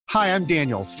Hi, I'm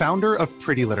Daniel, founder of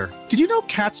Pretty Litter. Did you know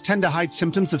cats tend to hide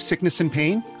symptoms of sickness and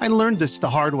pain? I learned this the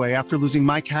hard way after losing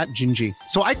my cat, Gingy.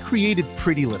 So I created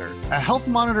Pretty Litter, a health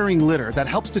monitoring litter that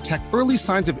helps detect early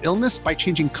signs of illness by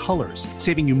changing colors,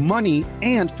 saving you money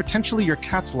and potentially your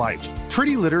cat's life.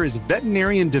 Pretty Litter is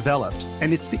veterinarian developed,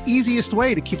 and it's the easiest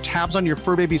way to keep tabs on your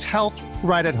fur baby's health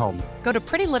right at home. Go to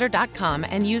prettylitter.com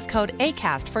and use code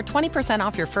ACAST for 20%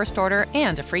 off your first order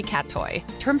and a free cat toy.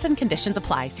 Terms and conditions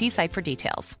apply. See site for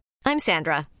details. I'm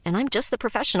Sandra, and I'm just the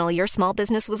professional your small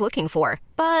business was looking for.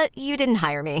 But you didn't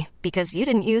hire me because you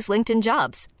didn't use LinkedIn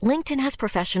Jobs. LinkedIn has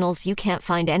professionals you can't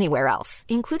find anywhere else,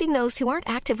 including those who aren't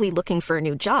actively looking for a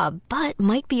new job, but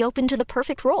might be open to the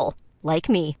perfect role, like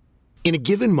me. In a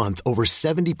given month, over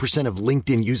 70% of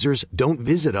LinkedIn users don't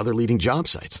visit other leading job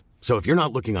sites. So if you're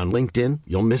not looking on LinkedIn,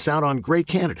 you'll miss out on great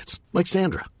candidates like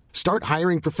Sandra. Start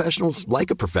hiring professionals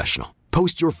like a professional.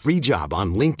 Post your free job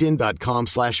on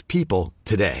linkedin.com/people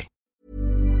today.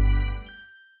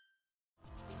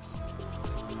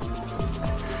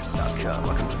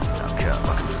 Welcome to the top cut.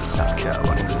 Welcome to the top cut.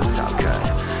 Welcome to the top cut.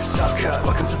 Top cut.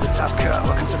 Welcome to the top cut.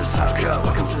 Welcome to the top cut.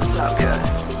 Welcome to the top cut.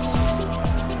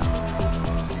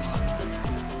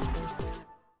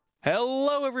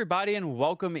 Hello, everybody, and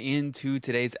welcome into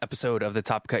today's episode of the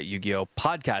Top Cut Yu-Gi-Oh!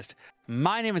 Podcast.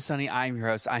 My name is Sunny. I'm your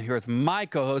host. I'm here with my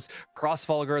co-host,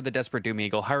 Crossvelger, the Desperate Doom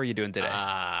Eagle. How are you doing today?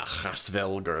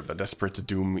 Crossvelger, the Desperate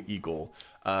Doom Eagle.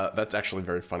 That's actually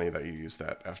very funny that you used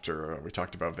that after we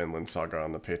talked about Vinland Saga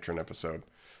on the Patreon episode.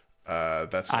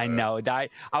 I know.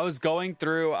 I was going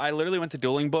through, I literally went to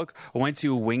Dueling Book, went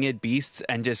to Winged Beasts,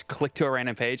 and just clicked to a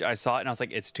random page. I saw it, and I was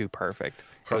like, it's too perfect.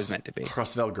 It was meant to be.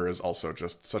 Crossvelger is also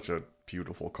just such a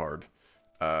beautiful card.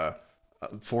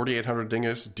 4,800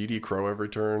 Dingus, DD Crow every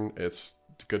turn. It's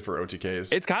good for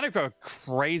OTKs. It's kind of a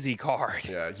crazy card.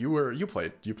 Yeah, you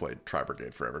played Tri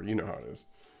Brigade forever. You know how it is.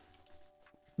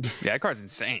 Yeah, that card's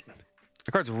insane.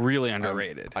 The card's really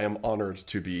underrated. I am honored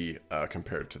to be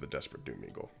compared to the Desperate Doom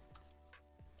Eagle.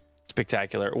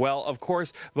 Spectacular. Well, of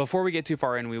course, before we get too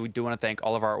far in, we do want to thank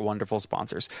all of our wonderful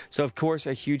sponsors. So, of course,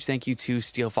 a huge thank you to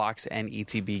Steel Fox and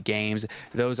ETB Games.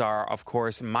 Those are, of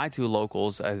course, my two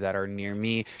locals that are near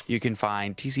me. You can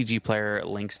find TCG Player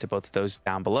links to both of those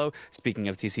down below. Speaking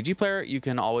of TCG Player, you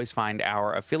can always find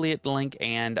our affiliate link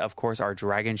and, of course, our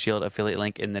Dragon Shield affiliate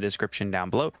link in the description down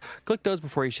below. Click those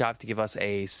before you shop to give us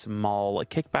a small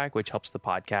kickback, which helps the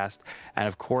podcast. And,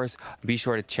 of course, be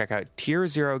sure to check out Tier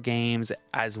 0 Games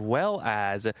as well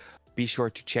as be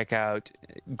sure to check out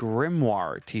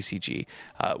Grimoire TCG.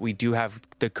 We do have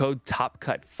the code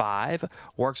TOPCUT5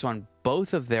 works on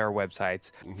both of their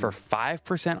websites for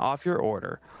 5% off your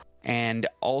order. And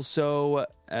also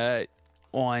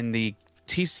on the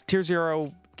Tier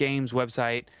 0 Games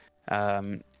website,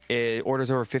 it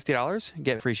orders over $50,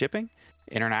 get free shipping,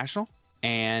 international.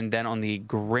 And then on the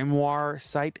Grimoire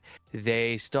site,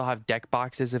 they still have deck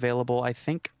boxes available, I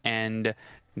think, and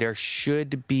there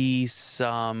should be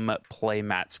some play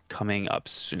mats coming up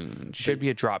soon. Should be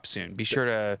a drop soon. Be sure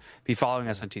to be following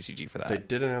us on TCG for that. They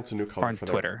did announce a new color on for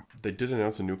Twitter. They did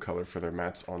announce a new color for their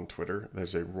mats on Twitter.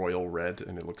 There's a royal red,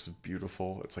 and it looks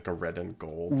beautiful. It's like a red and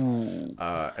gold. And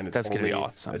that's going to be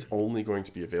awesome. It's only going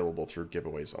to be available through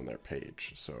giveaways on their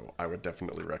page. So I would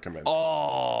definitely recommend.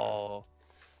 Oh,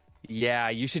 yeah,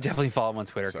 you should definitely follow them on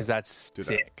Twitter because that's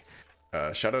sick.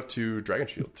 Shout out to Dragon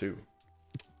Shield too.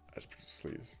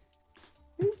 Please.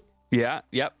 Yeah,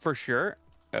 yep, for sure.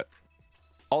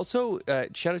 Also,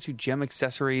 shout out to Gem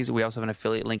Accessories. We also have an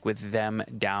affiliate link with them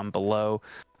down below.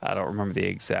 I don't remember the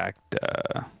exact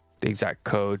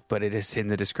code, but it is in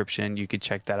the description. You could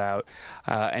check that out.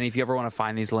 And if you ever want to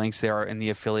find these links, they are in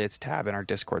the affiliates tab in our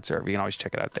Discord server. You can always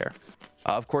check it out there.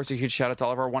 Of course, a huge shout out to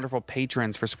all of our wonderful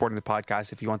patrons for supporting the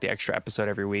podcast. If you want the extra episode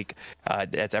every week,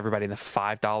 that's everybody in the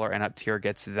 $5 and up tier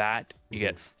gets that. You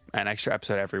get an extra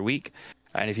episode every week.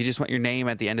 And if you just want your name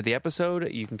at the end of the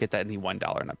episode, you can get that in the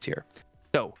 $1 and up tier.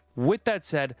 So with that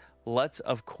said, let's,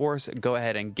 of course, go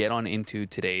ahead and get on into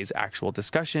today's actual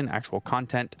discussion, actual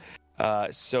content.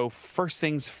 So first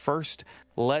things first,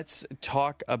 let's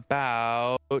talk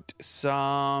about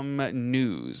some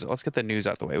news. Let's get the news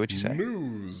out the way. What'd you say?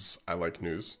 News. I like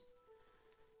news.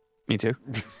 Me too.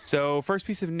 So first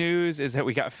piece of news is that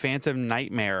we got Phantom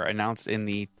Nightmare announced in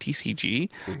the TCG.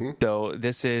 So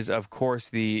this is, of course,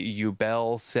 the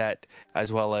Yubel set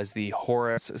as well as the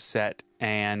Horus set.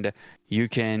 And you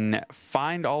can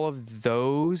find all of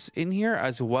those in here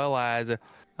as well as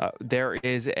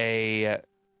there's a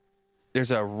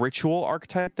ritual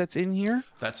archetype that's in here.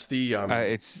 That's the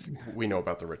we know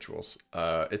about the rituals.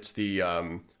 It's the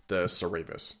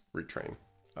Cerebus retrain.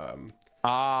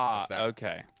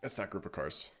 Okay. It's that group of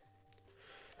cards.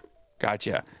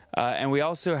 Gotcha. And we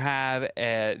also have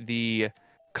the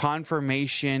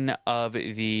confirmation of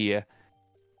the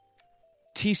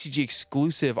TCG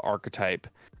exclusive archetype.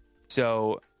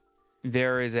 So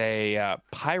there is a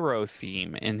pyro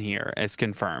theme in here. It's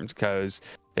confirmed because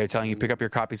they're telling you pick up your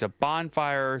copies of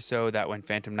Bonfire so that when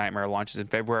Phantom Nightmare launches in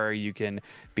February, you can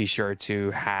be sure to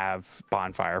have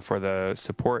Bonfire for the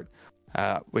support,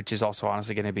 which is also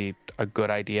honestly going to be a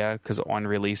good idea because on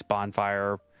release,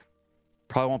 Bonfire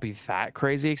probably won't be that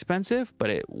crazy expensive, but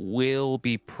it will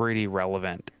be pretty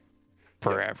relevant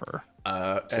forever.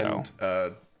 And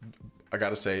I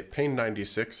gotta say, Pain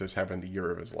 96 is having the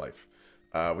year of his life.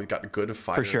 We got good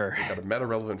fire. For sure. We got a meta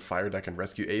relevant fire deck and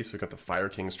Rescue Ace. We got the Fire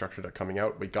King structure deck coming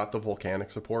out. We got the Volcanic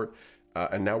support,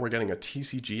 and now we're getting a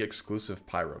TCG exclusive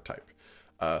Pyro type.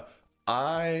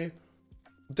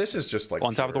 This is just like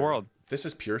on top of the world. This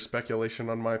is pure speculation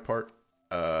on my part.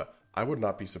 I would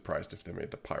not be surprised if they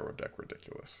made the Pyro deck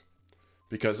ridiculous,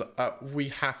 because we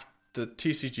have the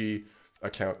TCG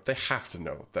account. They have to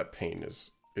know that Pain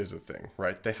is a thing,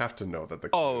 right? They have to know that the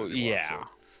community wants it.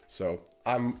 So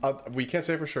we can't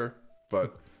say for sure,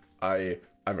 but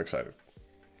I'm excited.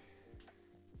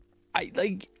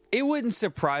 It wouldn't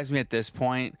surprise me at this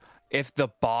point if the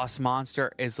boss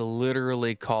monster is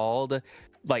literally called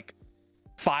like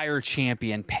Fire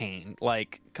Champion Pain.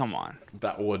 Like, come on.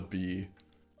 That would be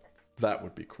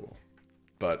cool.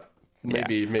 But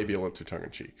maybe a little too tongue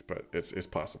in cheek, but it's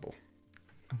possible.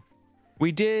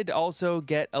 We did also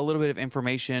get a little bit of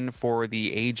information for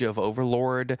the Age of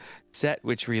Overlord set,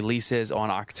 which releases on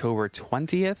October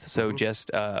 20th. So just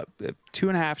 3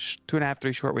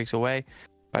 short weeks away,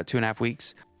 about 2.5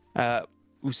 weeks.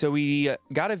 So we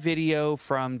got a video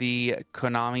from the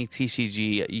Konami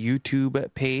TCG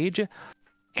YouTube page.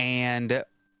 And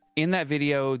in that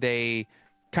video, they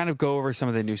kind of go over some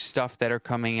of the new stuff that are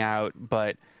coming out,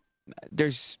 but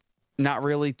there's not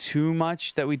really too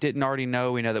much that we didn't already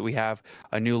know. We know that we have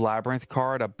a new Labyrinth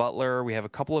card, a Butler. We have a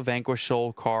couple of Vanquish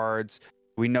Soul cards.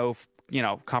 We know,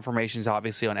 confirmations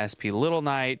obviously on SP Little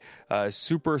Knight,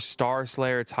 Super Star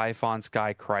Slayer, Typhon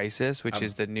Sky Crisis, which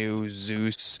is the new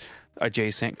Zeus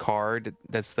adjacent card.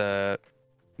 That's the...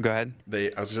 Go ahead.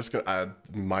 I was just going to add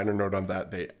a minor note on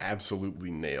that. They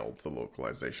absolutely nailed the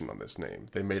localization on this name.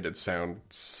 They made it sound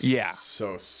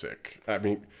so sick. I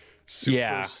mean,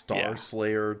 Super Star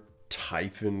Slayer,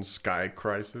 Typhon Sky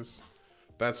Crisis.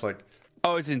 That's like...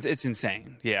 Oh, it's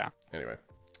insane. Yeah. Anyway.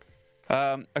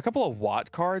 A couple of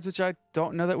Watt cards, which I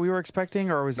don't know that we were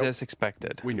expecting, or was this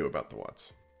expected? We knew about the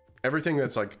Watts. Everything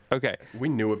that's like... Okay. We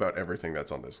knew about everything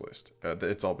that's on this list.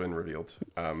 It's all been revealed.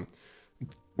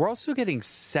 We're also getting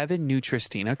 7 new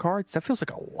Tristina cards. That feels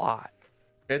like a lot.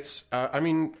 It's,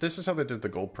 this is how they did the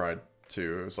Gold Pride,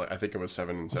 too. It was like, I think it was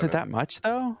 7 and 7. Was it that much,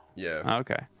 though? Yeah.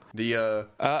 Okay. The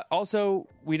also,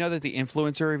 we know that the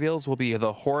influencer reveals will be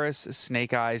the Horus,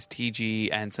 Snake Eyes, TG,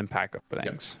 and some pack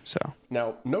openings. So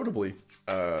now, notably,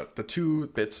 the 2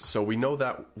 bits. So we know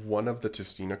that one of the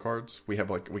Tristina cards, we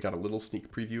got a little sneak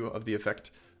preview of the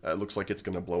effect. It looks like it's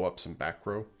going to blow up some back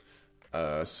row.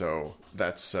 So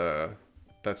that's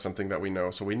something that we know.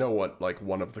 So we know what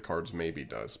one of the cards maybe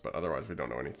does, but otherwise we don't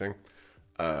know anything.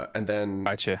 And then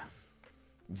gotcha.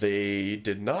 They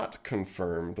did not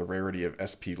confirm the rarity of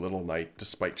SP Little Knight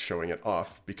despite showing it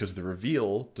off, because the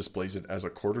reveal displays it as a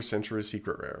quarter-century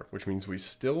secret rare, which means we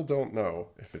still don't know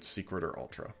if it's secret or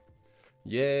ultra.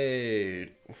 Yay!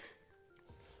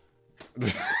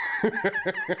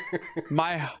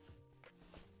 My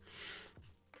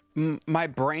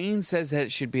brain says that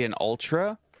it should be an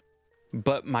ultra,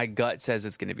 but my gut says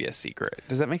it's going to be a secret.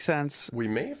 Does that make sense? We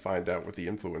may find out what the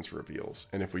influence reveals,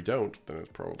 and if we don't, then it's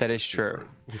probably... That is true.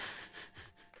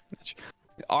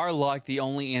 Our luck, the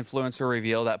only influencer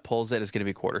reveal that pulls it is going to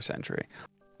be quarter century.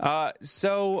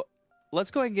 So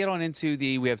let's go ahead and get on into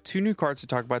we have 2 new cards to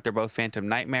talk about. They're both Phantom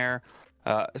Nightmare.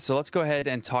 So let's go ahead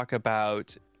and talk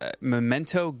about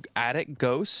Memento Attic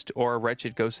Ghost, or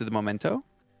Wretched Ghost of the Memento.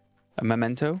 A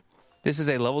Memento. This is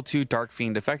a level 2 Dark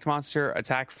Fiend effect monster.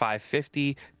 Attack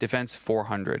 550, defense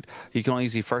 400. You can only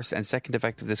use the first and second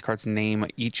effect of this card's name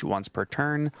each once per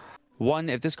turn. 1,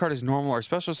 if this card is normal or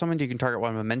special summoned, you can target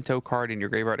 1 Memento card in your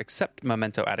graveyard except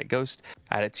Memento Attic Ghost.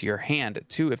 Add it to your hand.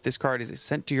 2, if this card is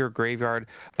sent to your graveyard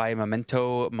by a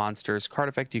Memento monster's card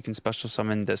effect, you can special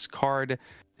summon this card.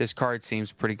 This card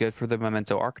seems pretty good for the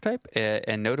Memento archetype,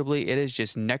 and notably, it is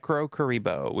just Necro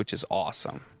Karibo, which is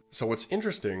awesome. So what's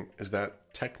interesting is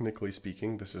that, technically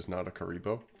speaking, this is not a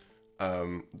Karibo.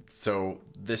 So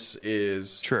this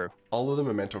is... True. All of the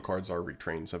Memento cards are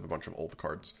retrains of a bunch of old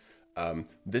cards.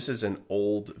 This is an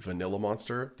old vanilla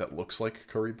monster that looks like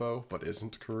Karibo, but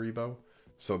isn't Karibo.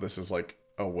 So this is like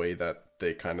a way that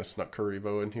they kind of snuck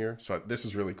Kuriboh in here. So this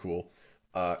is really cool.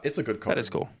 It's a good card. That is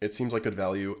cool. It seems like good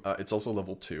value. It's also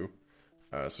level 2.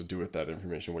 So do with that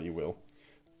information what you will.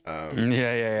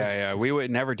 Yeah. We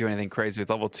would never do anything crazy with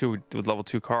level 2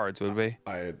 cards, would we?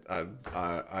 I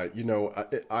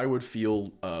would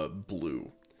feel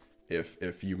blue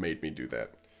if you made me do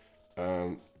that.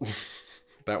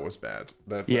 That was bad.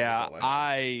 That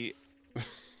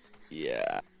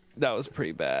that was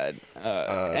pretty bad.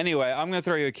 Anyway, I'm gonna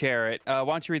throw you a carrot. Why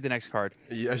don't you read the next card?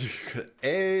 Yeah,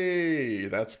 hey,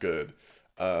 that's good.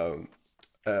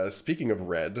 Speaking of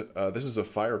red, this is a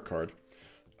fire card.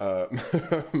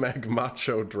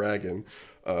 Magmacho Dragon.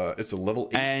 It's a level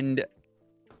 8. And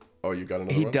you got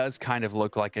another he one? does kind of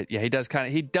look like it. Yeah, he does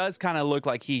kind of look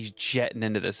like he's jetting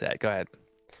into the set. Go ahead.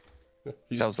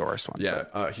 That was the worst one.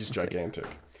 Yeah, he's gigantic.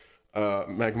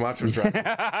 Magmacho Dragon.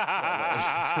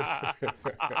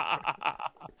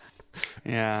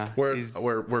 Yeah.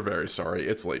 We're very sorry.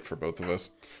 It's late for both of us.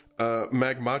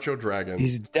 Magmacho Dragon.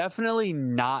 He's definitely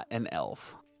not an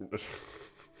elf.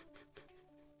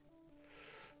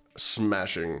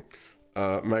 Smashing.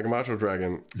 Magmacho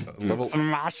Dragon. Level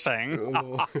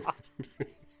Smashing.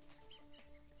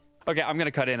 Okay, I'm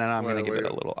gonna cut in and I'm gonna give it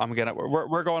a little.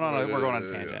 We're going on a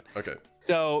tangent. Okay.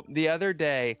 So the other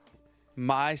day,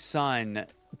 my son,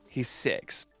 he's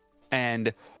 6,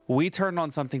 and we turned on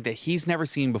something that he's never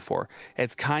seen before.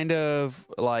 It's kind of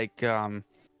like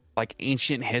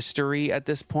ancient history at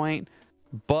this point,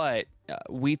 but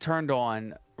we turned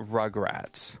on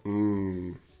Rugrats.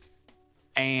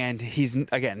 And he's,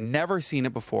 again, never seen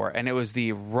it before. And it was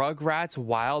the Rugrats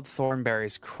Wild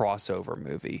Thornberrys crossover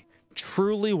movie.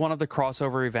 Truly one of the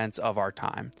crossover events of our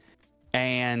time.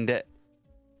 And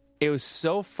it was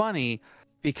so funny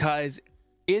because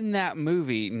in that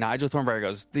movie, Nigel Thornberry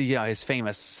goes, his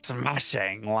famous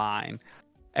smashing line.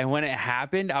 And when it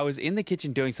happened, I was in the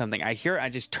kitchen doing something. I hear it, I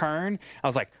just turn. I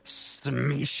was like,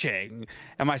 smashing.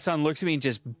 And my son looks at me and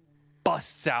just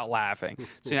busts out laughing.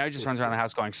 So now he just runs around the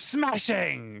house going,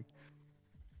 smashing.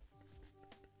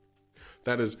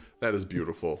 That is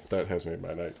beautiful. That has made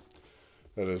my night.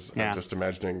 That is, I'm just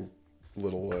imagining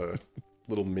little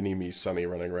mini me Sonny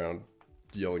running around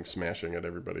yelling smashing at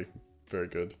everybody. Very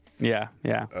good. Yeah.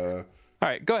 All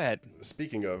right, go ahead.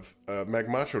 Speaking of,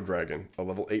 Magmacho Dragon, a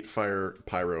level 8 fire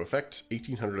pyro effect,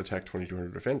 1800 attack,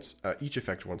 2200 defense, each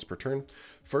effect once per turn.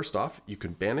 First off, you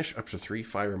can banish up to 3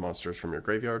 fire monsters from your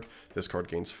graveyard. This card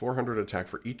gains 400 attack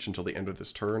for each until the end of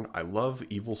this turn. I love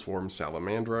Evil Swarm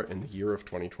Salamandra in the year of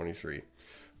 2023.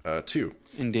 2.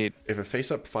 Indeed. If a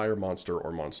face-up fire monster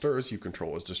or monsters you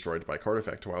control is destroyed by card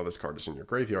effect while this card is in your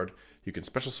graveyard, you can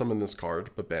special summon this card,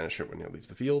 but banish it when it leaves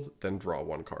the field, then draw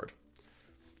 1 card.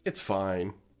 It's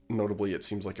fine. Notably, it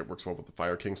seems like it works well with the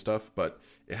Fire King stuff, but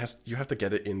you have to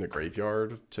get it in the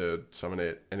graveyard to summon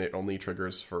it, and it only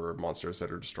triggers for monsters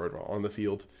that are destroyed while on the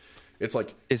field. It's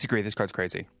like... Disagree, this card's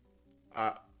crazy.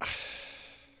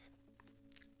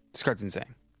 This card's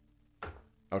insane.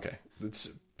 Okay,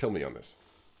 pill me on this.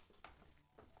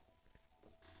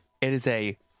 It is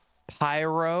a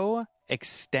pyro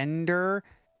extender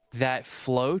that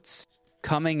floats,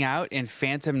 coming out in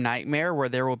Phantom Nightmare, where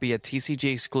there will be a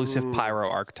TCG exclusive pyro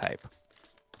archetype.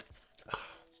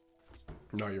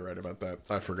 No, you're right about that.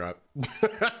 I forgot.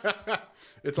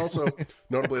 It's also,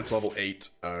 notably, it's level 8,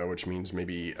 which means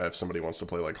maybe if somebody wants to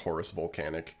play like Horus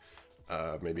Volcanic,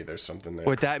 maybe there's something there.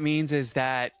 What that means is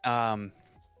that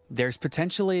there's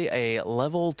potentially a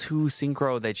level 2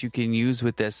 synchro that you can use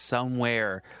with this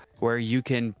somewhere where you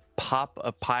can pop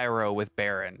a pyro with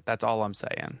Baron. That's all I'm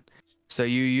saying. So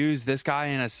you use this guy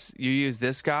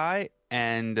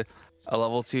and a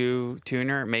level 2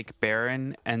 tuner, make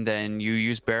Baron, and then you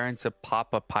use Baron to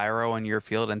pop a pyro on your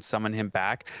field and summon him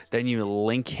back. Then you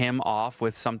link him off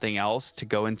with something else to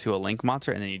go into a link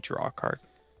monster, and then you draw a card.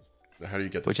 How do you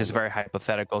get this? Which is a very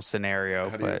hypothetical scenario.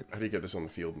 How do you get this on the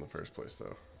field in the first place,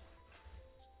 though?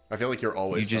 I feel like you're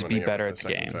always just be better at the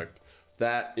game. Effect.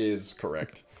 That is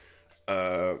correct.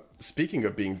 Speaking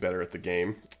of being better at the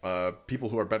game, people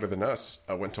who are better than us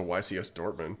went to YCS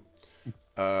Dortmund.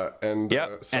 And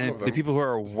some of them... the people who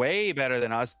are way better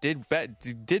than us did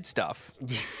stuff.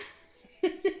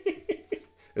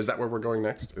 Is that where we're going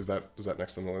next? Is that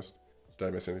next on the list? Did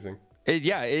I miss anything?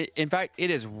 In fact, it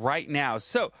is right now.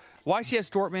 So YCS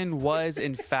Dortmund was,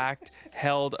 in fact,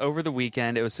 held over the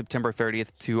weekend. It was September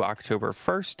 30th to October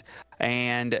 1st.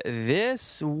 And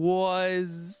this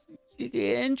was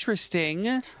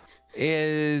interesting,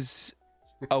 is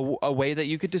a way that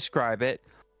you could describe it.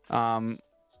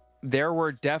 There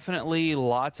were definitely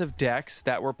lots of decks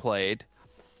that were played.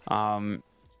 And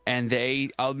and they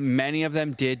many of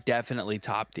them did definitely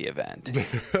top the event.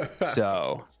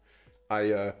 So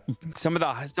some of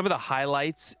the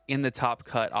highlights in the top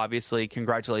cut, obviously,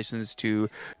 congratulations to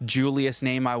Julius,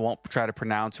 name I won't try to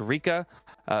pronounce, Rika,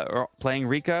 playing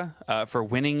Rika, for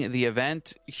winning the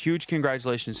event. Huge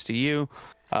congratulations to you.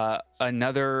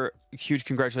 Another huge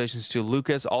congratulations to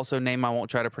Lucas, also name I won't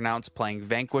try to pronounce, playing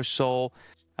Vanquish Soul.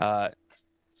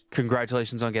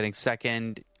 Congratulations on getting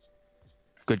second.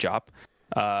 Good job.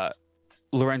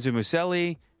 Lorenzo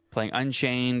Muselli playing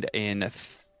Unchained in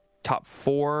top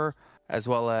 4, as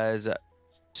well as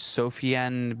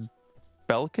Sofian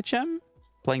Belkacem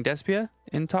playing Despia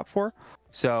in top 4.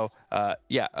 So,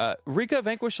 Rika,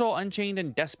 Vanquish Soul, Unchained,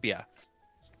 and Despia.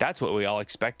 That's what we all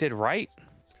expected, right?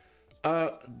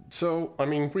 So, I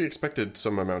mean, we expected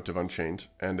some amount of Unchained,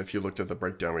 and if you looked at the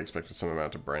breakdown, we expected some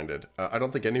amount of Branded. I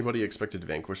don't think anybody expected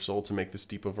Vanquish Soul to make this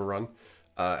deep of a run,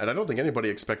 and I don't think anybody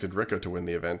expected Rika to win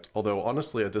the event, although,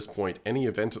 honestly, at this point, any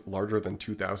event larger than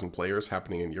 2,000 players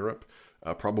happening in Europe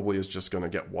probably is just going to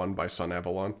get won by Sun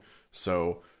Avalon.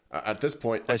 So, at this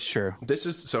point... That's true.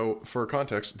 For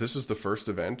context, this is the first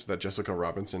event that Jessica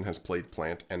Robinson has played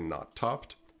Plant and not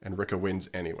topped, and Rika wins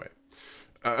anyway.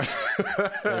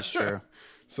 That's true.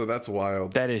 So that's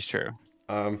wild. That is true.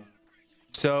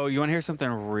 So you want to hear something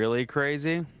really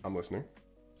crazy? I'm listening.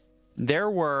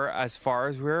 There were, as far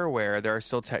as we're aware, there are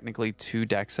still technically 2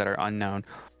 decks that are unknown.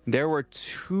 There were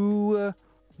 2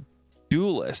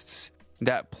 duelists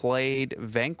that played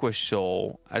Vanquish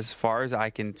Soul, as far as I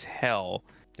can tell,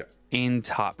 in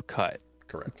Top Cut.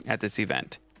 Correct. At this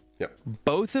event. Yep.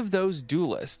 Both of those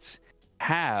duelists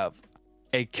have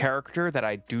a character that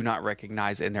I do not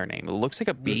recognize in their name. It looks like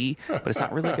a B, but it's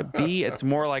not really like a B. It's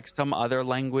more like some other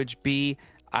language B.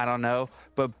 I don't know.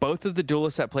 But both of the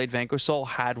duelists that played Vanquish Soul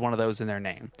had one of those in their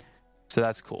name. So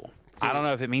that's cool. I don't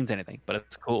know if it means anything, but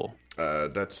it's cool.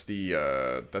 That's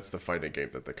the fighting game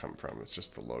that they come from. It's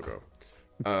just the logo.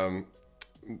 I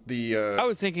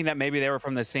was thinking that maybe they were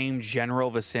from the same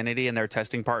general vicinity and they're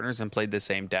testing partners and played the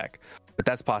same deck. But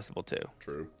that's possible too.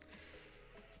 True.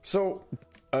 So,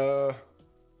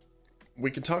 we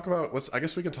can talk about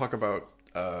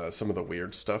some of the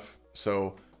weird stuff.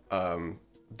 So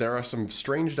there are some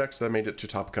strange decks that made it to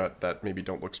Top Cut that maybe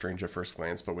don't look strange at first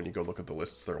glance, but when you go look at the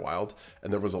lists, they're wild.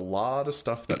 And there was a lot of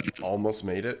stuff that almost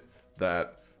made it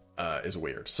that is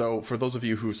weird. So for those of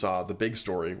you who saw, the big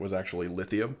story was actually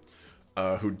Lithium,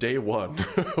 who day one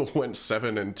went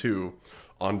 7-2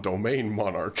 on Domain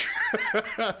Monarch.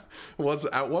 Was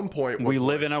at one point... We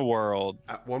live in a world.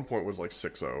 At one point was like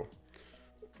 6-0.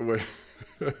 We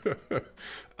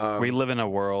live in a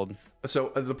world.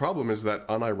 So the problem is that,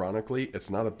 unironically, it's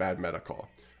not a bad meta call.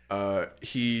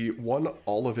 He won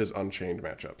all of his Unchained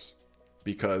matchups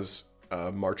because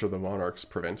March of the Monarchs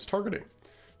prevents targeting.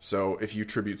 So if you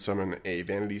tribute summon a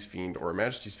Vanity's Fiend or a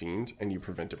Majesty's Fiend and you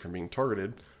prevent it from being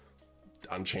targeted,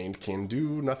 Unchained can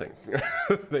do nothing.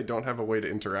 They don't have a way to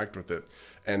interact with it.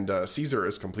 And Caesar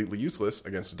is completely useless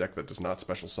against a deck that does not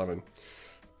special summon.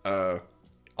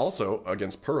 Also,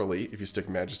 against Pearly, if you stick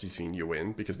Majesty's Fiend, you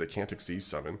win, because they can't Xyz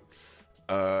summon.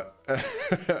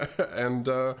 And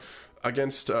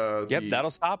against... that'll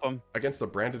stop them. Against the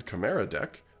Branded Chimera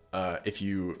deck, if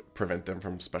you prevent them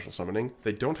from special summoning,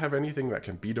 they don't have anything that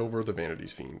can beat over the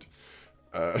Vanity's Fiend.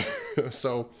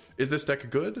 So, is this deck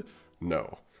good?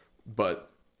 No.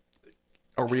 But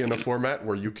are we in a format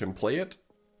where you can play it?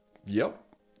 Yep.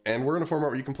 And we're in a format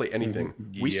where you can play anything.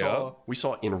 We saw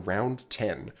in round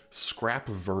 10 Scrap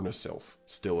Vernisylph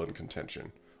still in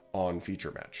contention on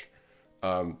feature match.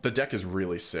 The deck is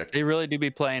really sick. They really do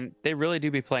be playing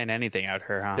anything out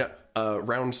here, huh? Yeah.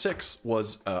 Round 6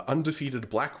 was undefeated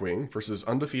Blackwing versus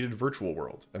undefeated Virtual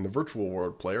World, and the Virtual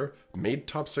World player made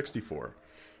top 64.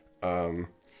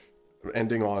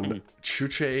 Ending on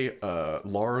Chuche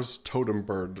Lars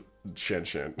Totembird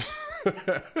Shenshin.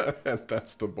 And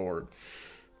that's the board.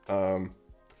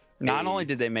 Not only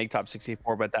did they make top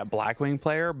 64, but that Blackwing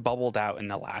player bubbled out in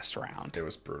the last round. It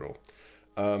was brutal.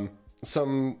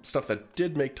 Some stuff that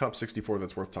did make top 64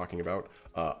 that's worth talking about.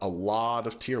 A lot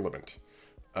of tier limit.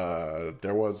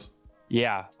 There was...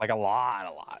 Yeah, like a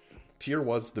lot. Tier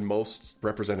was the most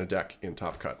represented deck in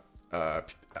Top Cut.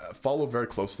 Followed very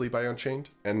closely by Unchained,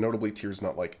 and notably Tier's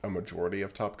not like a majority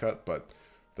of Top Cut, but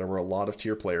there were a lot of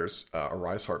Tier players.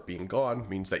 Arise Heart being gone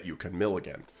means that you can mill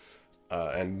again.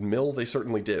 And mill they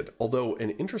certainly did. Although,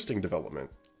 an interesting development,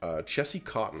 Chessie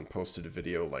Cotton posted a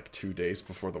video like 2 days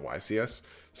before the YCS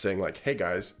saying like, hey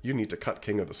guys, you need to cut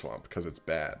King of the Swamp because it's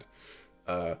bad.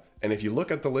 And if you look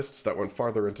at the lists that went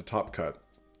farther into Top Cut,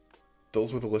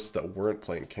 those were the lists that weren't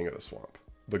playing King of the Swamp.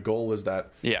 The goal is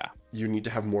that you need to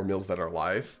have more mills that are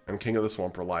live, and King of the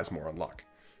Swamp relies more on luck.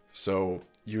 So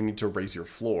you need to raise your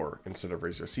floor instead of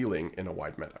raise your ceiling in a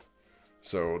wide meta.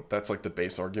 So that's like the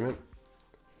base argument.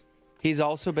 He's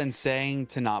also been saying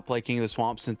to not play King of the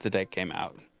Swamp since the deck came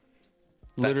out.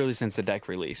 Literally since the deck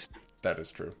released. That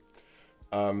is true.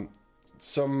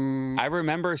 I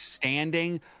remember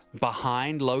standing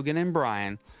behind Logan and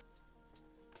Brian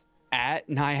at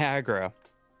Niagara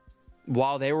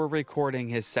while they were recording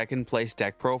his second place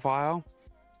deck profile.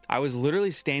 I was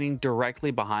literally standing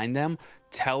directly behind them,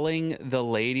 telling the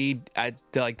lady at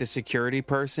the security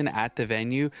person at the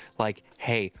venue, like,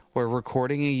 hey, we're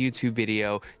recording a YouTube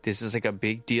video. This is like a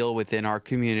big deal within our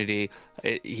community.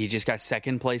 He just got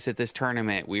second place at this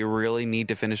tournament. We really need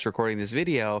to finish recording this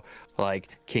video. Like,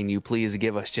 can you please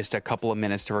give us just a couple of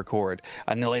minutes to record?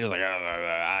 And the lady was like,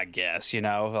 I guess,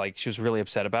 like she was really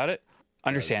upset about it.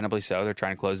 Understandably so. They're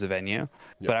trying to close the venue. Yep.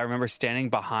 But I remember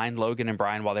standing behind Logan and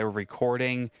Brian while they were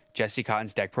recording Jesse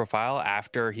Cotton's deck profile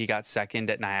after he got second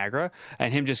at Niagara,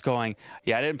 and him just going,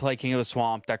 yeah, I didn't play King of the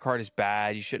Swamp. That card is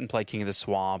bad. You shouldn't play King of the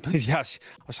Swamp. Yes.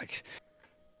 I was like,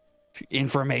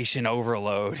 information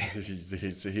overload. He's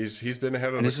been ahead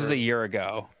of the curve. This was a year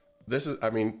ago.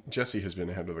 Jesse has been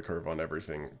ahead of the curve on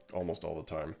everything almost all the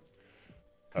time.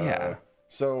 Yeah.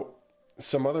 So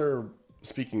some other...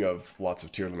 Speaking of lots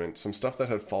of tier limit, some stuff that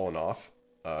had fallen off.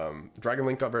 Dragon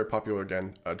Link got very popular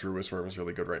again. Druid Worm is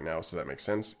really good right now, so that makes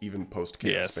sense. Even post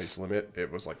Chaos Space Limit,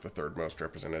 it was like the third most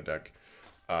represented deck.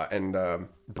 And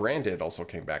Branded also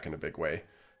came back in a big way.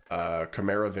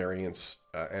 Chimera variants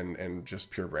and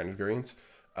just pure Branded variants.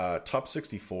 Top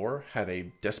 64 had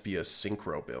a Despia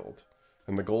Synchro build.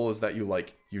 And the goal is that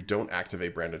you don't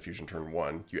activate Branded Fusion turn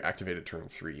 1, you activate it turn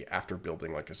 3 after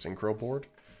building like a Synchro board.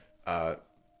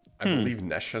 I believe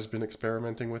Nesh has been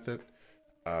experimenting with it,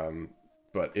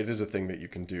 but it is a thing that you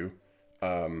can do.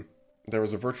 There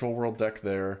was a virtual world deck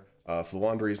there.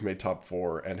 Fluandries made top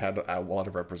 4 and had a lot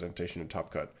of representation in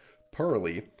Top Cut.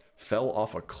 Pearly fell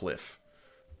off a cliff.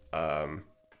 In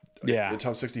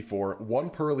top 64,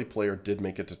 one Pearly player did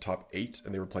make it to top 8,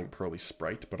 and they were playing Pearly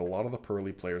Sprite, but a lot of the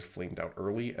Pearly players flamed out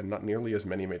early, and not nearly as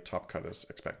many made Top Cut as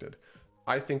expected.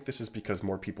 I think this is because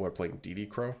more people are playing DD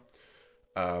Crow.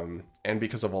 And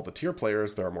because of all the tier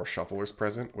players, there are more shufflers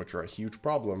present, which are a huge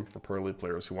problem for Pearly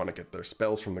players who want to get their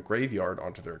spells from the graveyard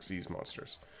onto their Xyz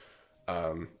monsters.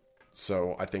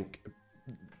 So I think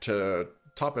to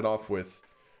top it off with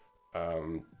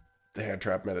the hand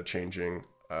trap meta changing,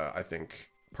 I think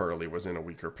Pearly was in a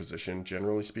weaker position,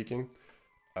 generally speaking.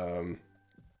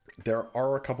 There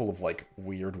are a couple of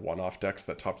weird one-off decks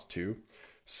that topped 2.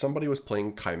 Somebody was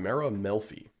playing Chimera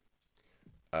Melfi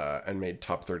and made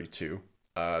top 32.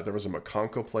 There was a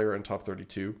Makonko player in top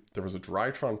 32. There was a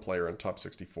Drytron player in top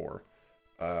 64.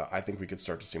 I think we could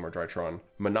start to see more Drytron.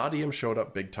 Monadium showed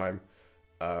up big time.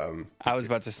 I was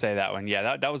about to say that one.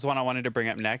 Yeah, that was one I wanted to bring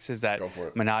up next, is that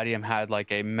Monadium had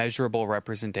a measurable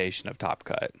representation of Top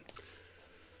Cut.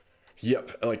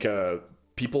 Yep.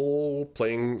 People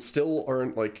playing still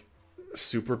aren't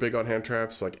super big on hand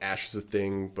traps. Ash is a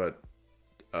thing, but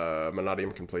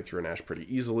Monadium can play through an Ash pretty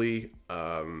easily,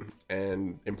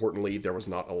 and importantly, there was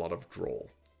not a lot of Droll.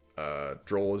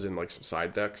 Droll is in some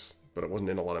side decks, but it wasn't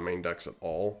in a lot of main decks at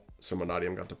all, so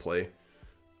Monadium got to play.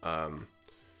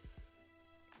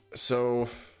 So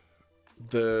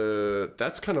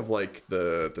that's kind of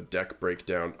the deck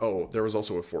breakdown. Oh, there was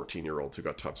also a 14-year-old who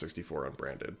got top 64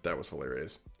 unbranded. That was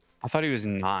hilarious. I thought he was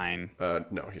 9.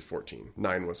 No, he's 14.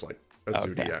 9 was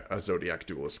a Zodiac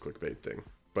duelist clickbait thing.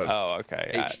 But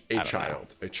okay. A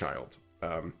child.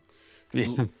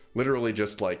 Literally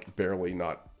just barely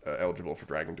not eligible for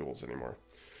Dragon Duels anymore.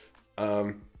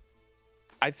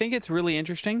 I think it's really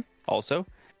interesting also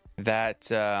that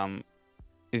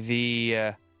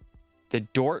the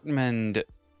Dortmund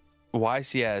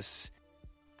YCS,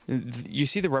 you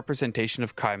see the representation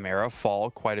of Chimera fall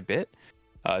quite a bit.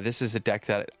 This is a deck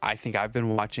that I think I've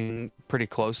been watching pretty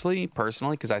closely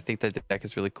personally, because I think that the deck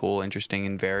is really cool, interesting,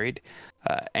 and varied.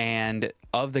 And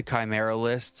of the Chimera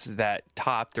lists that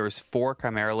topped, there was 4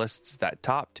 Chimera lists that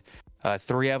topped.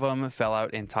 3 of them fell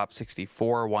out in top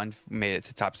 64. 1 made it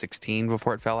to top 16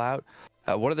 before it fell out.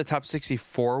 One of the top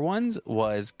 64 ones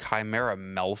was Chimera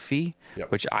Melfi,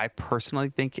 which I personally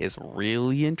think is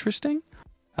really interesting.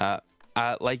 I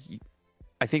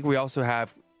think we also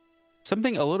have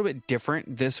something a little bit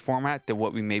different this format than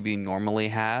what we maybe normally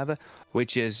have,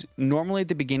 which is normally at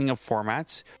the beginning of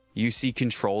formats, you see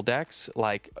control decks.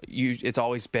 It's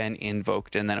always been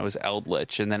Invoked, and then it was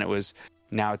Eldritch, and then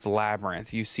now it's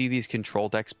Labyrinth. You see these control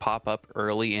decks pop up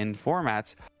early in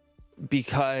formats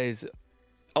because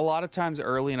a lot of times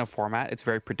early in a format, it's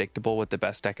very predictable what the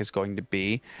best deck is going to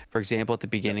be. For example, at the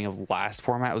beginning of last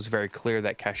format, it was very clear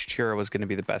that Kashtira was going to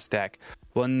be the best deck.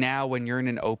 Well, now when you're in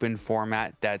an open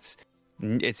format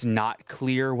it's not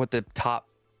clear what the top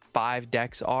 5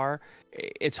 decks are,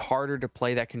 it's harder to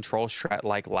play that control strat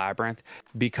like Labyrinth,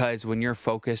 because when you're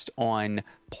focused on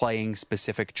playing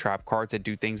specific trap cards that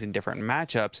do things in different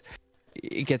matchups,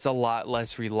 it gets a lot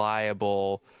less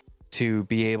reliable to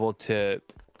be able to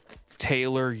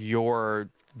tailor your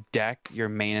deck, your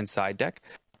main and side deck,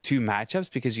 to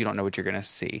matchups, because you don't know what you're going to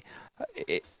see.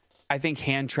 I think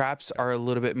hand traps are a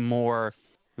little bit more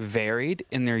varied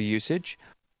in their usage.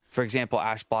 For example,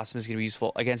 Ash Blossom is going to be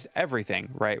useful against everything,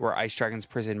 right? Where Ice Dragon's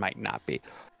Prison might not be.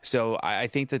 So I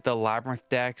think that the Labyrinth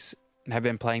decks have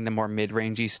been playing the more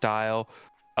mid-rangey style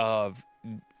of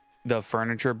the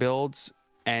furniture builds,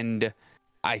 and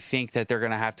I think that they're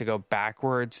going to have to go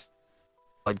backwards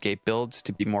floodgate builds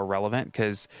to be more relevant,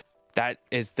 because that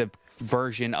is the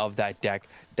version of that deck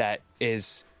that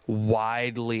is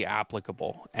widely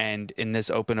applicable. And in this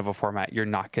open of a format, you're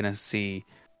not going to see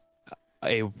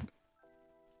a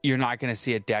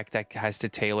deck that has to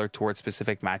tailor towards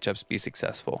specific matchups be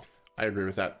successful. I agree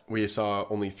with that. We saw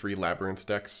only 3 Labyrinth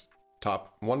decks.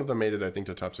 One of them made it, I think,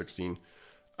 to top 16.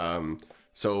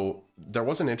 So there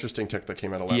was an interesting tech that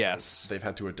came out of Labyrinth. Yes. They've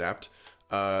had to adapt.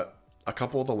 A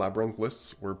couple of the Labyrinth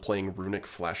lists were playing Runic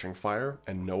Flashing Fire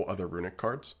and no other Runic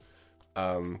cards.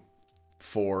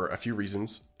 For a few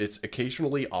reasons. It's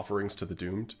occasionally Offerings to the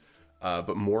Doomed,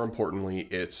 but more importantly,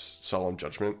 it's Solemn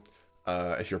Judgment.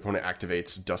 If your opponent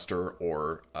activates Duster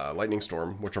or Lightning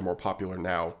Storm, which are more popular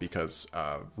now because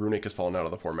Runic has fallen out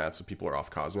of the format, so people are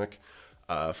off Cosmic.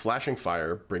 Flashing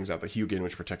Fire brings out the Hugin,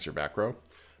 which protects your back row.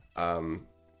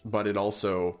 But it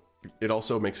also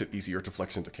makes it easier to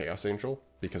flex into Chaos Angel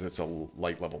because it's a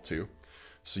light level 2.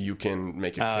 So you can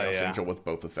make a Chaos Angel with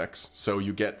both effects. So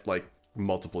you get like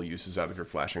multiple uses out of your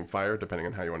Flashing Fire, depending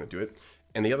on how you want to do it.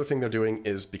 And the other thing they're doing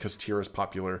is, because Tier is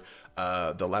popular,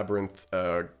 the Labyrinth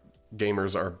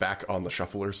gamers are back on the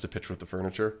shufflers to pitch with the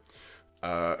furniture.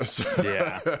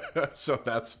 So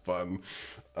that's fun.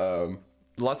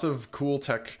 Lots of cool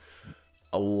tech,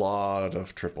 a lot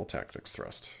of triple tactics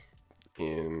thrust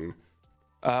in.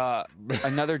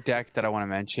 Another deck that I want to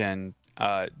mention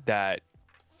that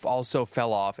also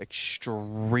fell off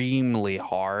extremely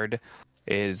hard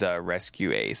is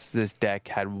Rescue Ace. This deck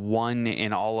had 1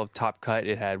 in all of Top Cut.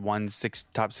 It had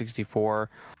top 64,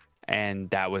 and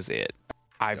that was it.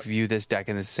 I view this deck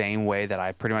in the same way that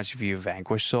I pretty much view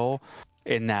Vanquish Soul,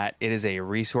 in that it is a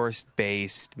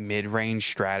resource-based mid-range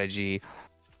strategy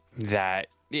that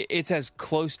it's as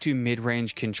close to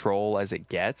mid-range control as it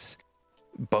gets.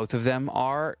 Both of them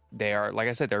are. They are, like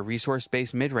I said, they're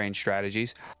resource-based mid-range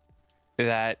strategies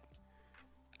that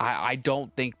I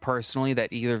don't think personally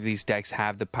that either of these decks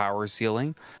have the power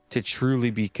ceiling to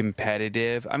truly be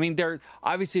competitive. I mean, they're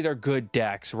good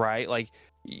decks, right? Like,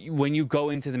 when you go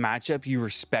into the matchup, you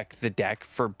respect the deck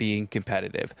for being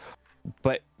competitive.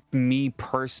 But me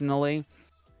personally,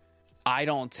 I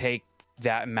don't take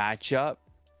that matchup.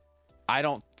 I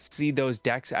don't see those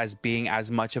decks as being as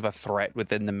much of a threat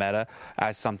within the meta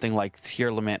as something like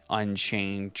Tier Limit,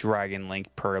 Unchained, Dragon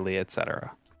Link, Pearly,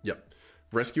 etc. Yep.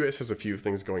 Rescue Ace has a few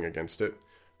things going against it.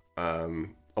 A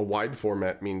wide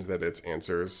format means that its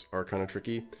answers are kind of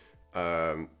tricky.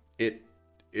 It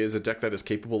is a deck that is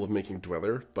capable of making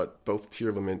Dweller, but both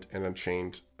Tier Limit and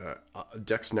Unchained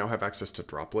decks now have access to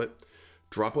Droplet.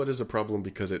 Droplet is a problem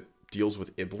because it deals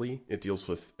with Ibly, it deals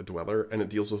with a Dweller, and it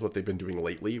deals with what they've been doing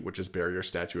lately, which is Barrier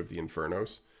Statue of the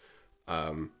Infernos.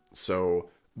 So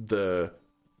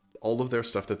all of their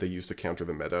stuff that they use to counter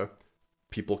the meta,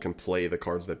 people can play the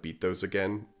cards that beat those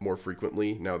again more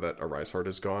frequently now that Arise Heart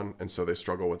is gone, and so they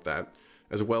struggle with that.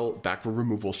 As well, back row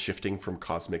removal shifting from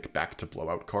Cosmic back to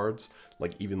blowout cards,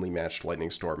 like Evenly Matched Lightning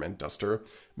Storm and Duster,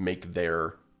 make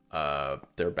their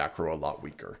back row a lot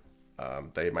weaker.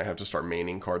 They might have to start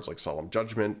maining cards like Solemn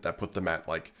Judgment that put them at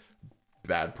like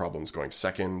bad problems going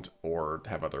second, or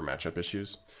have other matchup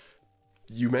issues.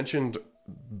 You mentioned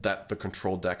that the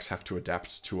control decks have to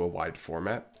adapt to a wide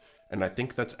format, and I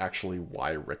think that's actually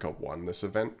why Rika won this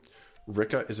event.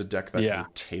 Rika is a deck that can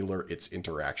tailor its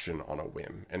interaction on a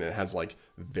whim, and it has like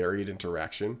varied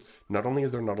interaction. Not only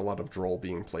is there not a lot of Droll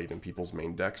being played in people's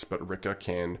main decks, but Rika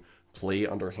can play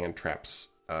under hand traps.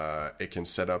 It can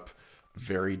set up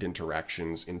varied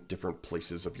interactions in different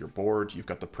places of your board. You've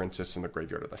got the Princess in the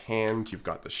graveyard of the hand. You've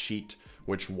got the Sheet,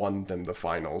 which won them the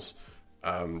finals.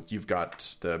 You've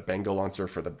got the Bengal Lancer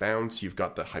for the bounce. You've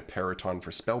got the Hyperiton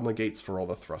for spell negates for all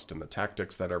the thrust and the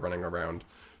tactics that are running around.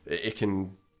 It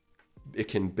can it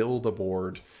can build a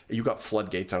board. You got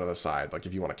floodgates out of the side, like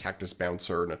if you want a Cactus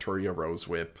Bouncer, Naturia Rose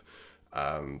Whip.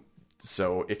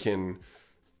 So it can.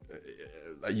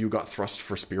 You got Thrust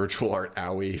for Spiritual Art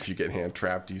Owie. If you get hand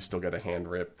trapped, you still get a hand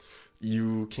rip.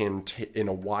 You can, in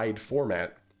a wide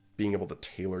format, being able to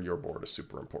tailor your board is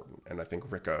super important. And I think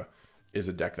Rika is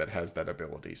a deck that has that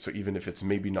ability. So even if it's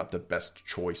maybe not the best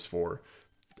choice for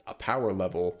a power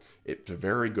level, it's a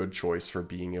very good choice for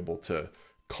being able to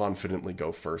confidently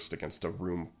go first against a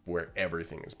room where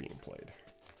everything is being played.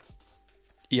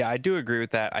 Yeah, I do agree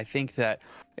with that. I think that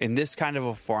in this kind of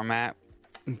a format,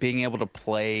 being able to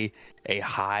play a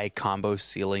high combo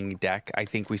ceiling deck, I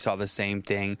think we saw the same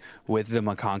thing with the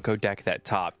Makonko deck that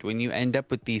topped. When you end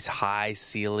up with these high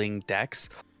ceiling decks,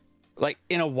 like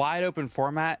in a wide open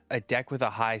format, a deck with a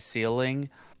high ceiling,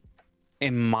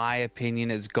 in my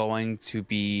opinion, is going to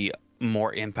be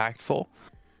more impactful,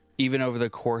 even over the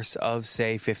course of,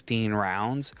 say, 15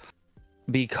 rounds,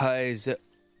 because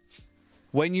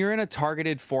when you're in a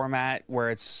targeted format where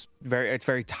it's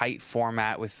very tight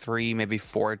format with 3, maybe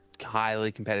 4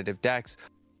 highly competitive decks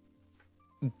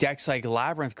like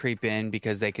Labyrinth creep in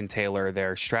because they can tailor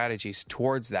their strategies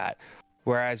towards that.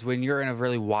 Whereas when you're in a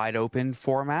really wide open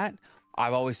format,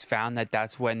 I've always found that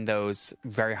that's when those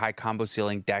very high combo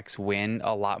ceiling decks win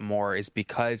a lot more, is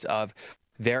because of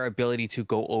their ability to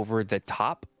go over the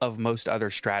top of most other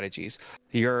strategies.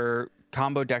 Your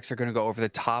combo decks are going to go over the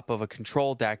top of a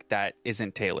control deck that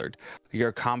isn't tailored.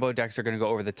 Your combo decks are going to go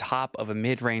over the top of a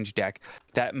mid-range deck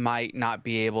that might not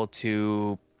be able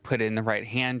to put in the right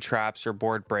hand traps or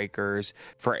board breakers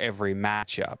for every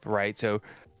matchup, right? So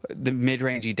the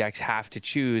mid-rangey decks have to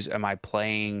choose, am I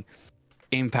playing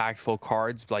impactful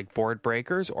cards like board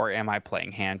breakers, or am I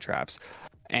playing hand traps?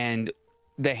 And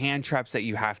the hand traps that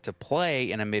you have to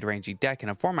play in a mid-rangey deck in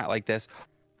a format like this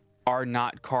are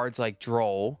not cards like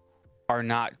Droll, are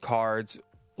not cards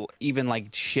even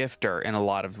like Shifter in a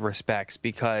lot of respects,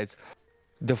 because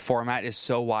the format is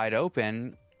so wide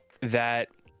open that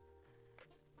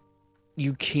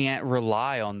you can't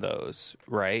rely on those,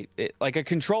 right? Like a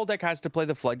control deck has to play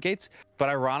the floodgates, but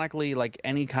ironically, like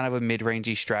any kind of a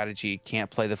mid-rangey strategy can't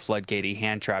play the floodgatey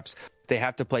hand traps. They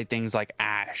have to play things like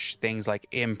Ash, things like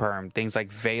Imperm, things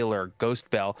like Valor, Ghost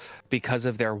Bell, because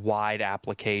of their wide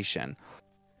application.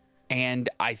 And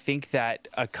I think that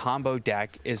a combo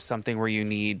deck is something where you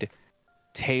need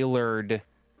tailored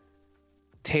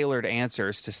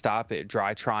answers to stop it.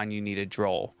 Drytron, you need a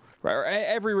Droll. Right?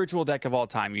 Every ritual deck of all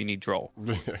time, you need Droll,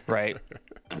 right?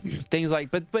 Things like,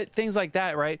 but things like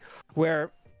that, right?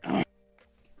 Where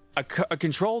a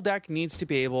control deck needs to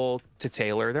be able to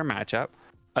tailor their matchup.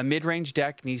 A mid-range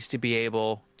deck needs to be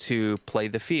able to play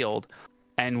the field.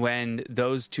 And when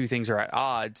those two things are at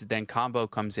odds, then combo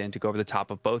comes in to go over the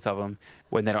top of both of them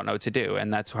when they don't know what to do.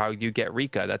 And that's how you get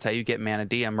Rika. That's how you get Mana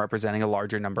Diem representing a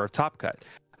larger number of top cut.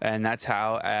 And that's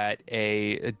how at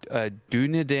a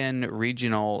Dunedin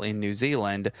regional in New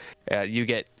Zealand, you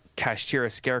get Kashtira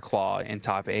Scareclaw in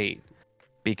top 8,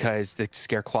 because the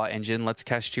Scareclaw engine lets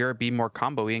Kashtira be more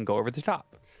combo-y and go over the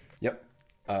top. Yep.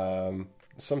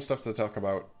 Some stuff to talk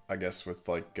about, I guess, with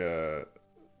like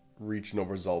regional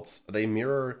results. They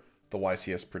mirror the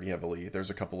YCS pretty heavily. There's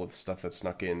a couple of stuff that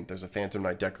snuck in. There's a Phantom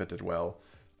Knight deck that did well.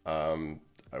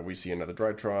 We see another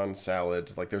Drytron,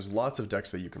 Salad. Like, there's lots of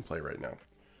decks that you can play right now.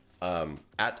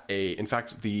 In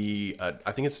fact,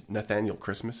 I think it's Nathaniel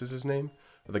Christmas is his name,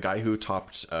 the guy who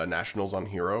topped Nationals on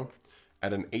Hero.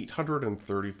 At an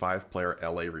 835 player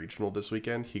LA regional this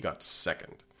weekend, he got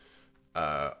second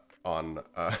on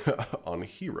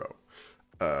Hero.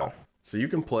 So you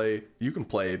can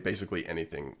play basically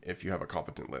anything if you have a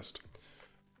competent list.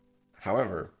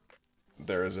 However,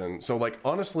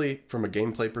 honestly, from a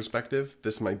gameplay perspective,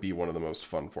 this might be one of the most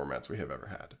fun formats we have ever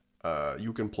had.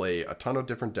 You can play a ton of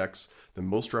different decks. The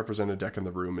most represented deck in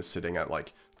the room is sitting at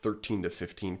like 13 to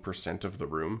 15% of the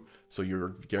room. So you're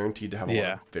guaranteed to have a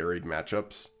lot of varied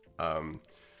matchups.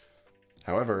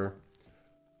 However,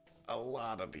 a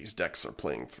lot of these decks are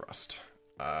playing Thrust.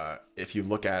 If you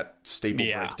look at stable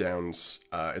breakdowns,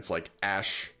 it's like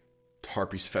Ash,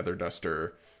 Harpy's Feather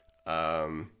Duster,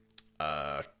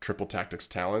 Triple Tactics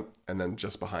Talent, and then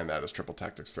just behind that is Triple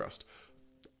Tactics Thrust.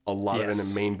 A lot of it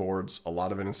in main boards, a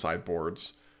lot of it in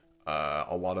sideboards.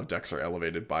 A lot of decks are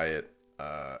elevated by it.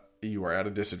 You are at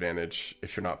a disadvantage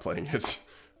if you're not playing it.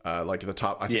 Like the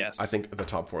top, I think the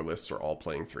top 4 lists are all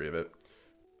playing 3 of it.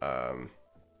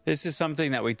 This is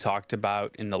something that we talked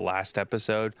about in the last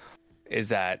episode, is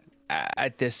that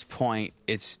at this point,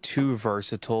 it's too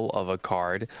versatile of a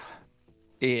card.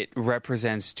 It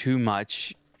represents too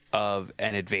much of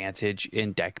an advantage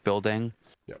in deck building.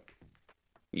 Yep.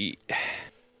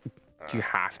 you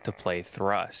have to play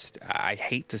Thrust. I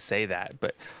hate to say that,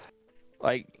 but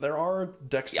like there are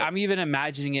decks. I'm even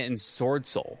imagining it in Sword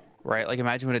Soul, right? Like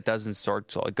imagine what it does in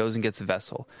Sword Soul. It goes and gets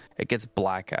Vessel. It gets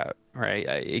Blackout, right?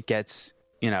 It gets,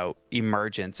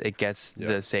 Emergence. It gets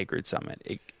the Sacred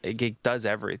Summit. It does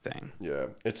everything. Yeah,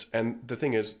 and the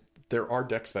thing is, there are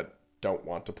decks that don't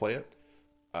want to play it,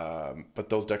 but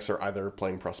those decks are either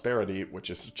playing Prosperity,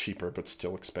 which is cheaper but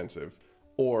still expensive,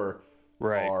 or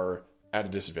are at a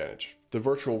disadvantage. The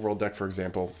Virtual World deck, for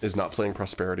example, is not playing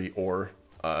Prosperity or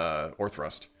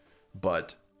Thrust,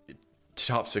 but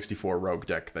top 64 Rogue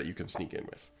deck that you can sneak in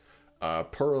with.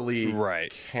 Pearly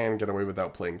can get away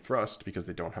without playing Thrust because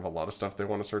they don't have a lot of stuff they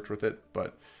want to search with it,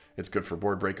 but it's good for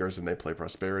board breakers and they play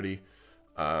Prosperity.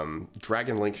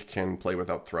 Dragon Link can play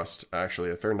without Thrust. Actually,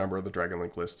 a fair number of the Dragon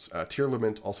Link lists. Tier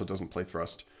Lament also doesn't play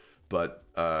Thrust, but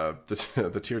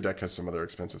the tier deck has some other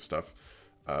expensive stuff.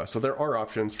 So there are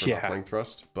options for not playing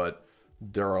Thrust, but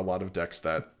there are a lot of decks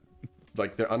that,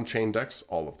 like the Unchained decks,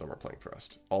 all of them are playing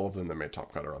Thrust. All of them that made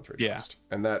Top Cut are on 3 Thrust.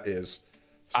 And that is...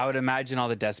 I would imagine all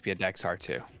the Despia decks are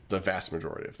too. The vast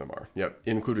majority of them are. Yep,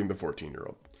 including the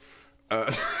 14-year-old.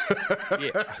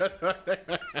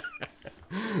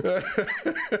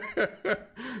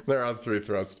 They're on 3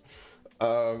 Thrust.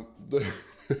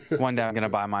 One day I'm gonna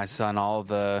buy my son all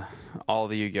the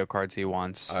Yu-Gi-Oh cards he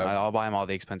wants. I'll buy him all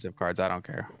the expensive cards. I don't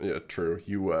care. Yeah, true.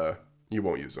 You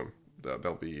won't use them.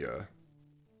 They'll be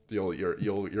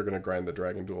you're gonna grind the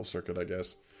Dragon Duel circuit, I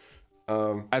guess.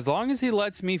 As long as he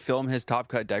lets me film his Top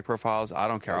Cut deck profiles, I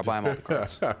don't care. I'll buy him all the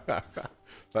cards.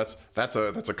 that's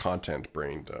a content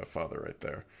brained father right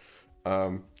there.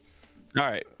 All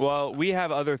right. Well, we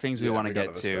have other things we want to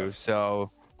get to.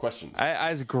 So questions.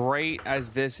 As great as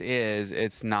this is,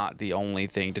 it's not the only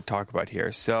thing to talk about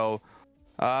here. So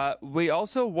we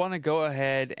also want to go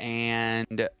ahead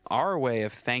and our way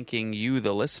of thanking you,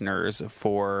 the listeners,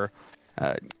 for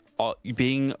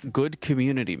being good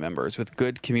community members with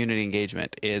good community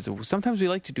engagement is sometimes we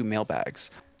like to do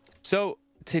mailbags. So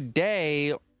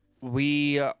today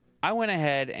I went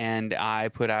ahead and I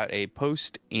put out a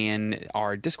post in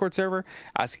our Discord server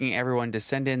asking everyone to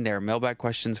send in their mailbag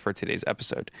questions for today's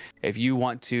episode. If you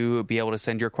want to be able to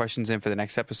send your questions in for the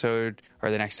next episode or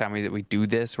the next time that we do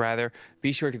this, rather,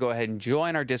 be sure to go ahead and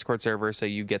join our Discord server so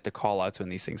you get the call outs when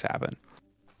these things happen.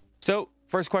 So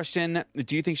first question,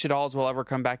 do you think Shaddolls will ever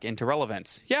come back into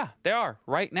relevance? Yeah, they are.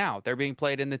 Right now, they're being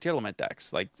played in the tier limit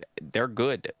decks. Like, they're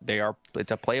good.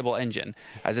 It's a playable engine.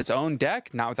 As its own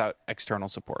deck, not without external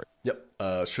support. Yep.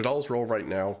 Shaddolls' role right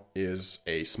now is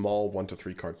a small 1 to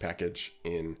 3 card package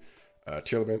in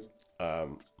tier limit.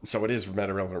 So it is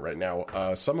meta relevant right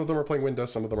now. Some of them are playing Winda,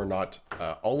 some of them are not.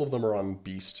 All of them are on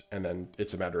Beast, and then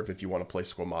it's a matter of if you want to play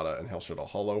Squamata and Hell Shadow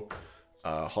Hollow.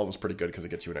 Hollow's pretty good because it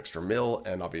gets you an extra mill,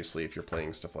 and obviously if you're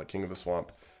playing stuff like King of the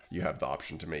Swamp, you have the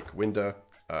option to make Winda.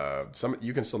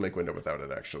 You can still make Winda without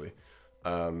it, actually.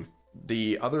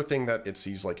 The other thing that it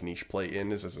sees like niche play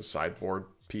in is as a sideboard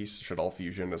piece. Shaddol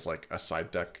Fusion is like a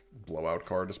side deck blowout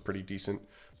card is pretty decent,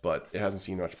 but it hasn't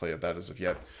seen much play of that as of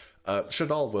yet.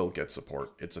 Shaddol will get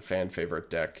support. It's a fan favorite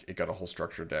deck. It got a whole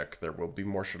structure deck. There will be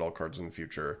more Shaddol cards in the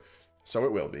future, so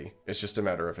it will be. It's just a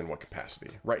matter of in what capacity.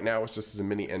 Right now, it's just as a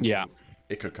mini engine. Yeah.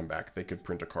 It could come back. They could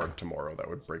print a card tomorrow that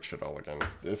would break Shaddol again.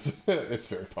 It's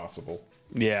very possible.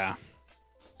 Yeah.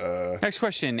 Next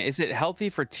question. Is it healthy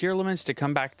for tier limits to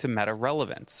come back to meta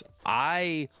relevance?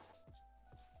 I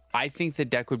think the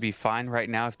deck would be fine right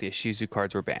now if the Ishizu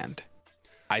cards were banned.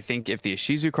 I think if the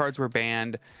Ishizu cards were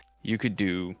banned, you could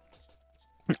do,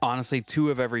 honestly, 2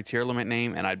 of every tier limit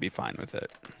name, and I'd be fine with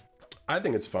it. I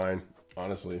think it's fine,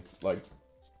 honestly. Like,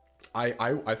 I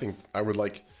think I would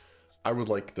like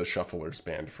the Shufflers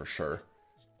banned for sure.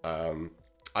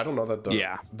 I don't know that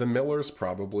the Millers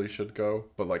probably should go,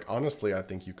 but like honestly, I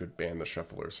think you could ban the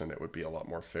Shufflers and it would be a lot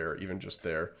more fair, even just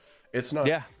there. It's not.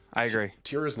 Yeah, I agree.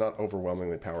 Tier is not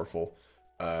overwhelmingly powerful.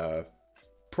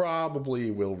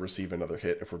 Probably will receive another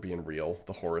hit if we're being real.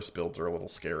 The Horus builds are a little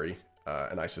scary,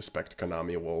 and I suspect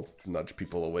Konami will nudge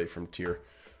people away from tier.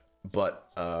 But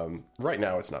right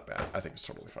now, it's not bad. I think it's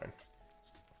totally fine.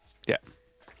 Yeah.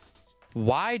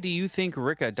 Why do you think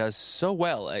Rika does so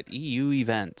well at EU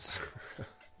events?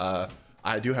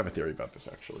 I do have a theory about this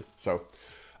actually. So,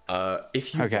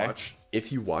 if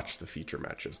you watch the feature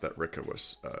matches that Rika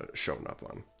was shown up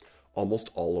on, almost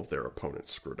all of their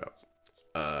opponents screwed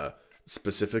up.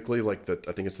 Specifically, like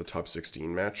I think it's the top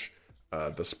 16 match.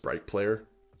 The Sprite player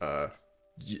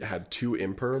had 2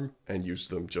 imperm and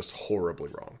used them just horribly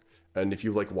wrong. And if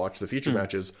you like watch the feature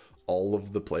matches, all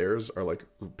of the players are like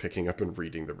picking up and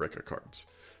reading the Rika cards.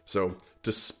 So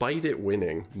despite it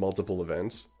winning multiple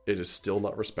events, it is still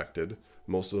not respected.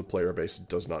 most of the player base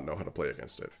does not know how to play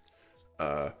against it.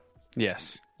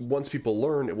 Yes. Once people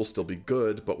learn, it will still be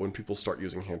good, but when people start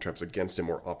using hand traps against it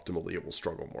more optimally, it will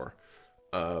struggle more.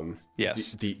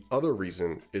 Yes. The other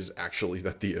reason is actually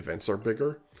that the events are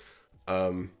bigger.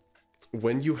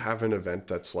 When you have an event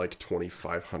that's like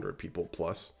 2,500 people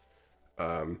plus,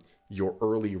 your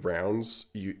early rounds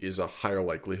is a higher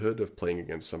likelihood of playing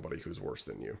against somebody who's worse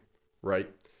than you, right?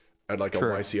 At like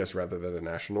True. a YCS rather than a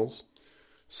Nationals.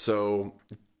 So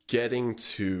getting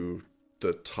to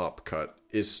the top cut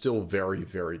is still very,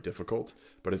 very difficult,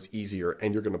 but it's easier,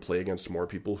 and you're going to play against more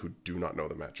people who do not know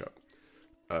the matchup.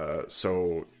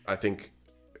 So I think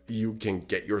you can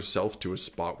get yourself to a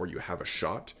spot where you have a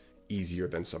shot easier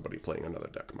than somebody playing another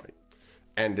deck might.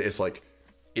 And it's like,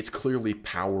 it's clearly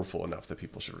powerful enough that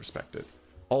people should respect it.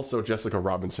 Also, Jessica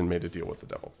Robinson made a deal with the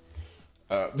devil.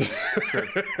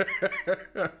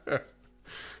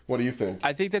 What do you think?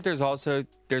 I think that there's also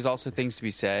things to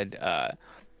be said.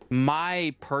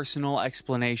 My personal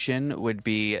explanation would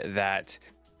be that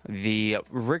the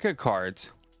Rika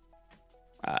cards,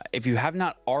 if you have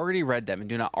not already read them and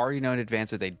do not already know in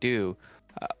advance what they do,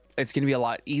 it's going to be a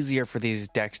lot easier for these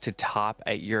decks to top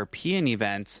at European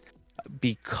events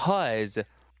because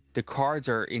the cards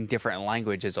are in different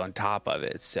languages on top of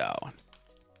it. So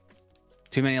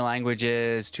too many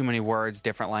languages, too many words,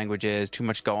 different languages, too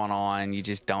much going on. You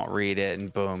just don't read it,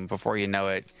 and boom, before you know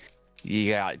it,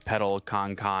 you got Petal,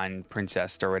 Con,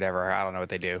 Princess, or whatever. I don't know what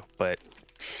they do, but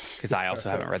because I also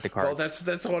haven't read the cards. Well,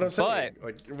 that's what I'm saying. But,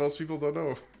 like, most people don't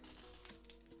know.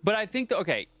 But I think that,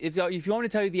 okay, if you want me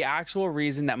to tell you the actual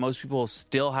reason that most people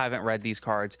still haven't read these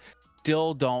cards,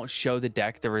 still don't show the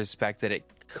deck the respect that it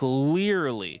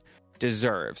clearly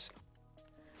deserves.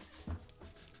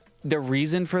 The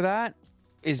reason for that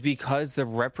is because the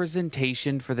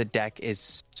representation for the deck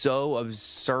is so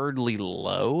absurdly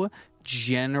low,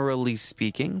 generally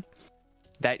speaking,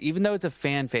 that even though it's a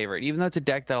fan favorite, even though it's a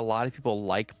deck that a lot of people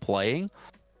like playing,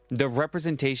 the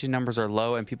representation numbers are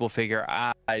low, and people figure,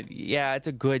 yeah, it's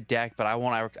a good deck, but I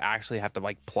won't actually have to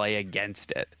like play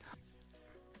against it.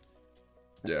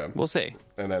 Yeah, we'll see.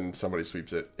 And then somebody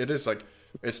sweeps it. It is like,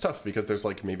 it's tough because there's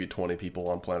like maybe 20 people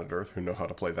on planet Earth who know how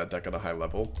to play that deck at a high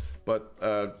level, but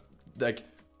like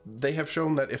they have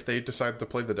shown that if they decide to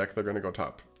play the deck, they're going to go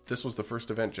top. This was the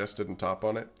first event Jess didn't top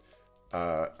on it.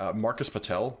 Marcus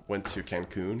Patel went to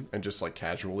Cancun and just like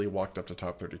casually walked up to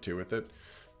top 32 with it.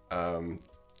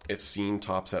 It's seen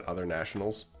tops at other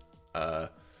nationals.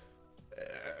 At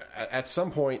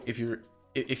some point, if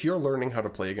you're learning how to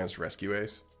play against Rescue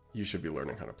Ace, you should be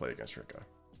learning how to play against Rika.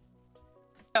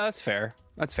 Yeah, that's fair.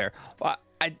 That's fair. Well,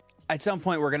 at some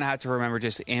point, we're gonna have to remember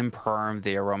just imperm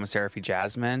the Aromatherapy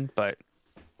Jasmine, but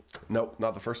nope,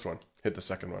 not the first one. Hit the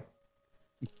second one.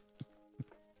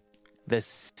 The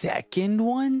second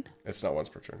one? It's not once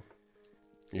per turn.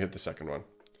 You hit the second one.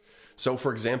 So,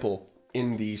 for example,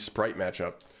 in the Sprite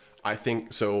matchup, I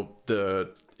think so.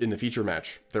 In the feature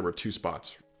match, there were two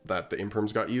spots that the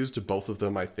imperms got used. Both of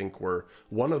them, I think,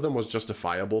 one of them was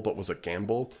justifiable but was a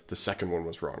gamble. The second one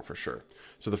was wrong for sure.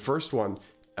 So the first one,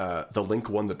 the Link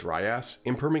won the Dryas.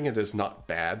 Imperming it is not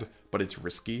bad, but it's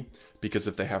risky because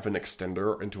if they have an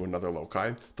extender into another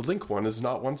loci, the Link one is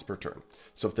not once per turn.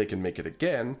 So if they can make it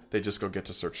again, they just get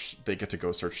to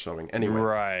go search sowing anyway.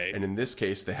 Right. And in this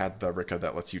case, they had the Rika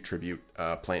that lets you tribute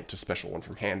plant to special one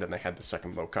from hand, and they had the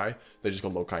second loci. They just go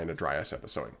loci and a Dryas at the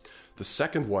sowing. The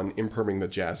second one, imperming the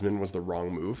Jasmine, was the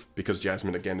wrong move because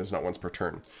Jasmine, again, is not once per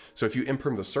turn. So if you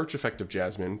imperm the search effect of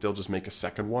Jasmine, they'll just make a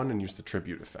second one and use the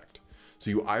tribute effect. So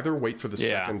you either wait for the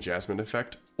second Jasmine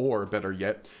effect, or better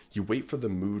yet, you wait for the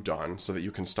Moodon so that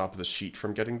you can stop the sheet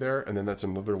from getting there, and then that's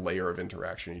another layer of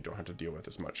interaction you don't have to deal with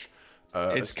as much.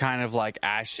 It's kind of like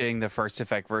ashing the first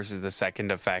effect versus the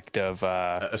second effect of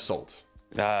Assault.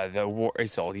 The war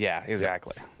Assault, yeah,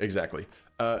 exactly. Yeah, exactly.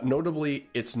 Notably,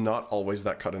 it's not always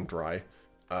that cut and dry.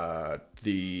 I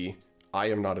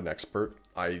am not an expert.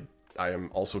 I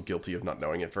am also guilty of not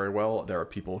knowing it very well. There are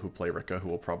people who play Rika who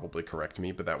will probably correct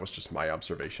me, but that was just my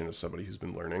observation as somebody who's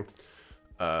been learning.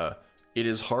 It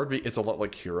is hard. It's a lot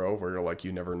like Hero, where you're like,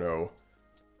 you never know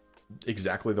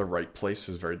exactly the right place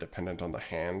is very dependent on the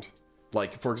hand.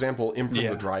 Like, for example, imprint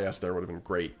the Dryas there would have been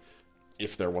great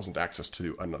if there wasn't access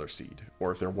to another seed,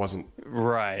 or if there wasn't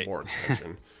more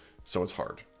extension. So it's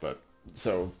hard. But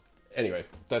so anyway,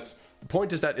 the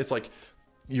point is that it's like,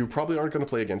 you probably aren't going to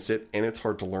play against it, and it's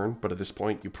hard to learn, but at this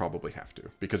point, you probably have to.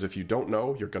 Because if you don't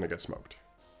know, you're going to get smoked.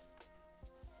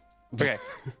 Okay.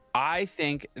 I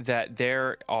think that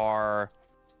there are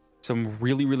some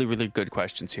really, really, really good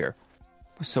questions here.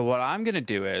 So what I'm going to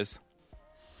do is,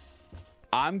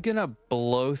 I'm going to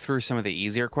blow through some of the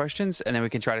easier questions, and then we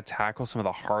can try to tackle some of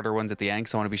the harder ones at the end,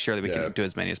 because I want to be sure that we can do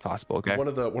as many as possible, okay? One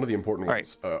of the important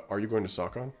ones, are you going to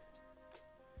SockCon?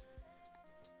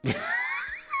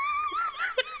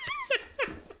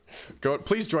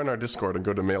 Please join our Discord and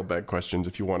go to mailbag questions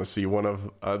if you want to see one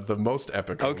of the most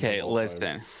epic ones. Okay,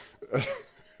 listen.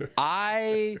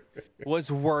 I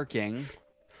was working.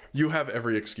 You have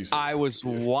every excuse. I was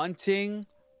wanting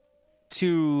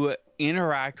to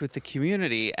interact with the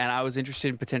community, and I was interested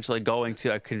in potentially going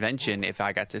to a convention if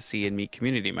I got to see and meet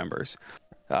community members.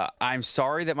 I'm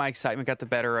sorry that my excitement got the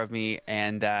better of me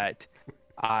and that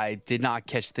I did not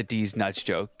catch the D's nuts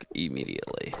joke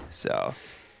immediately. So,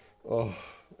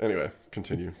 anyway,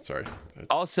 continue. Sorry.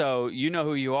 Also, you know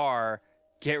who you are.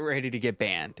 Get ready to get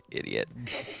banned, idiot.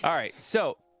 All right.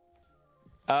 So,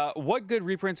 what good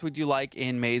reprints would you like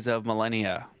in Maze of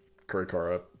Millennia?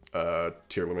 Kurikara,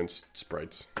 Tier Limits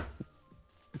Sprites,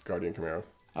 Guardian Camaro.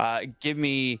 Give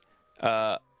me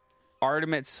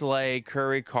Artemis Slay,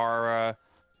 Kurikara.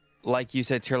 Like you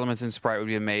said, Tier Limits and Sprite would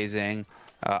be amazing.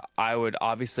 I would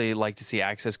obviously like to see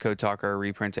Access Code Talker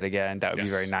reprinted again. That would be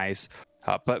very nice.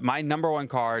 But my number one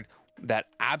card that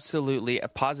absolutely,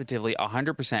 positively,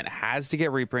 100% has to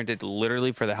get reprinted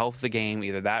literally for the health of the game,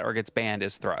 either that or gets banned,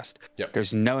 is Thrust. Yep.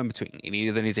 There's no in between. It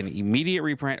either needs an immediate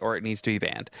reprint or it needs to be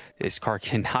banned. This card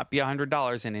cannot be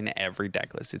 $100 and in every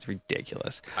deck list. It's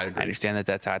ridiculous. I understand that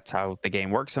that's how the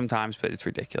game works sometimes, but it's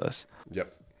ridiculous.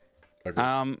 Yep.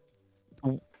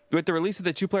 With the release of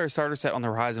the 2-player starter set on the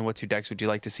horizon, what 2 decks would you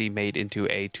like to see made into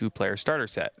a 2-player starter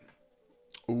set?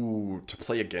 Ooh, to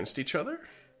play against each other?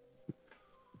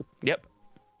 Yep.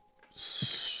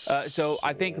 So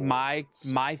I think my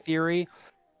theory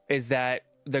is that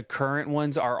the current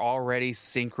ones are already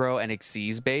Synchro and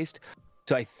Xyz based.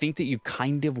 So I think that you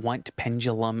kind of want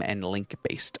Pendulum and Link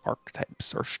based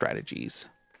archetypes or strategies.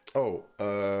 Oh,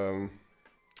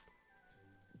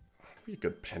 be a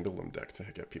good Pendulum deck to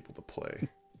get people to play.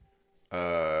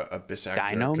 Abyss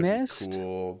Actor Dino could Mist? be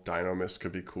cool. Dino Mist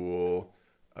could be cool.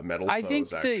 Metal I Foes, think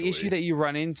the actually. issue that you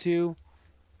run into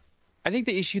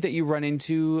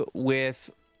with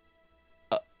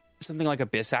something like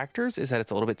Abyss Actors is that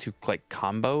it's a little bit too like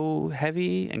combo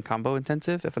heavy and combo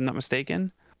intensive, if I'm not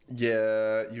mistaken.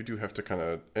 Yeah, you do have to kind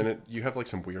of, and you have like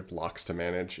some weird locks to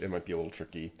manage. It might be a little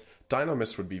tricky. Dino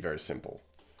Mist would be very simple.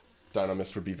 Dino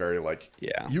Mist would be very like,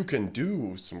 you can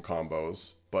do some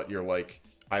combos, but you're like,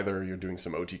 either you're doing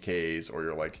some OTKs or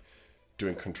you're like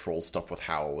doing control stuff with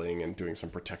Howling and doing some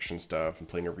protection stuff and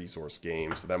playing a resource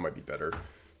game. So that might be better.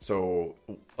 So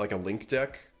like a Link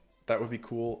deck, that would be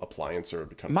cool. Appliancer would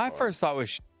be kind of fun. My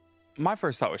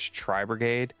first thought was Tri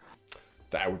Brigade.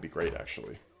 That would be great,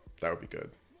 actually. That would be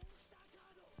good.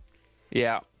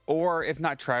 Yeah, or if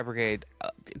not Tri Brigade,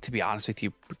 to be honest with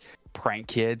you, Prank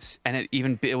Kids, and it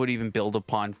would even build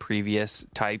upon previous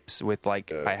types with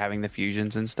like by having the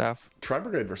fusions and stuff. Tri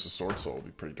Brigade versus Sword Soul would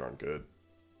be pretty darn good.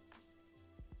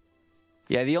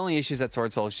 Yeah, the only issue is that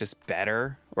Sword Soul is just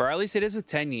better, or at least it is with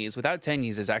Tenyis. Without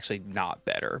Tenyis, it's actually not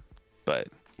better. But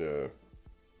yeah,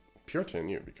 pure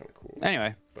Tenyi would be kind of cool.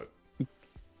 Anyway, but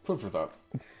food for thought.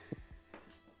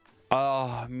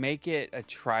 Make it a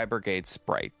Tri Brigade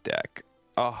Sprite deck.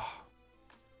 Oh,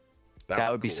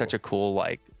 that would be such a cool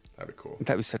like. That'd be cool.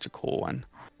 That'd be such a cool one.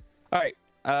 All right.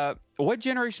 What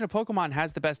generation of Pokemon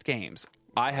has the best games?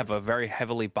 I have a very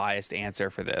heavily biased answer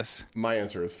for this. My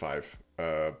answer is 5.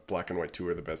 Black and White 2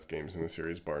 are the best games in the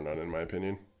series, bar none, in my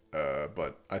opinion.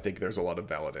 But I think there's a lot of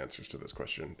valid answers to this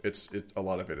question. It's a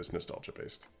lot of it is nostalgia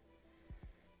based.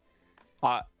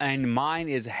 And mine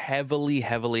is heavily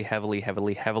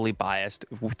biased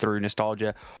through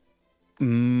nostalgia.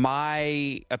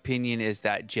 My opinion is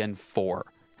that Gen 4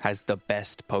 has the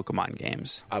best Pokemon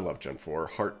games. I love Gen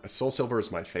 4. Soul Silver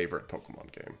is my favorite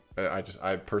Pokemon game.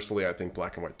 I personally think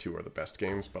Black and White 2 are the best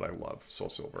games, but I love Soul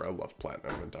Silver. I love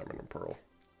Platinum and Diamond and Pearl.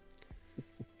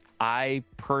 I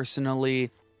personally,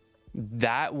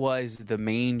 that was the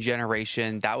main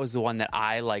generation. That was the one that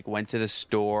I went to the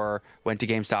store, went to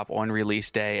GameStop on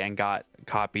release day and got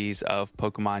copies of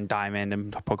Pokemon Diamond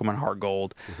and Pokemon Heart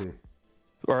Gold. Mm-hmm.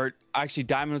 Or actually,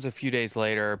 Diamond was a few days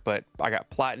later, but I got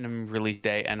Platinum release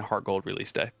day and Heart Gold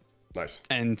release day. Nice.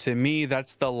 And to me,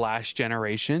 that's the last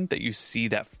generation that you see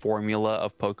that formula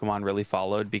of Pokemon really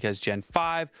followed, because Gen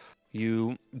 5,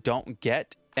 you don't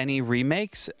get any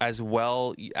remakes, as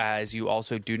well as you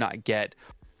also do not get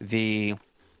the...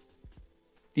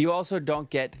 You also don't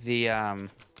get the,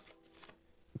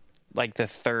 the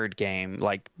third game,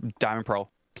 like Diamond,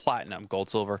 Pearl, Platinum, Gold,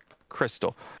 Silver,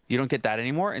 Crystal. You don't get that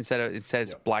anymore. Instead, it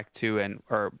says Black 2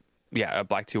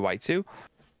 Black 2, White 2.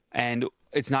 And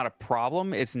a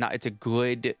problem. It's a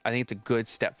good, I think it's a good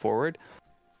step forward,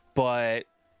 but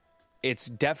it's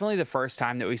definitely the first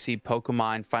time that we see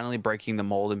Pokemon finally breaking the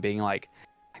mold and being like,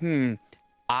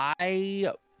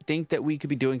 I think that we could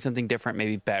be doing something different,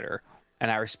 maybe better. And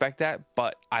I respect that,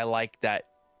 but I like that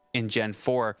in Gen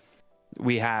 4,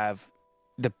 we have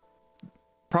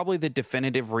probably the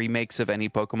definitive remakes of any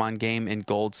Pokemon game in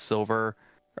Gold, Silver,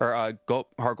 or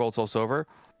Heart Gold, Soul Silver.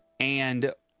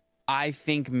 And I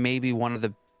think maybe one of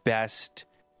the best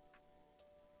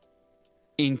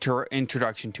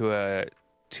introduction to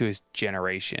his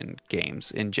generation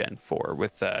games in Gen 4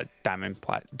 with Diamond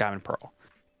Pearl.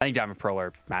 I think Diamond Pearl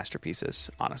are masterpieces,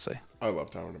 honestly. I love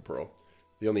Diamond and Pearl.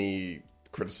 The only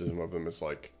criticism of them is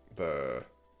like the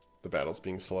battles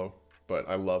being slow, but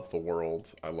I love the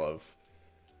world. I love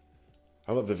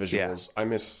the visuals. Yeah. I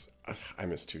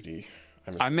miss 2D.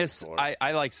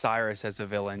 I like Cyrus as a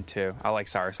villain too. I like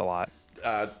Cyrus a lot.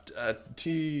 I'm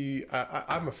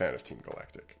a fan of Team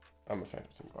Galactic.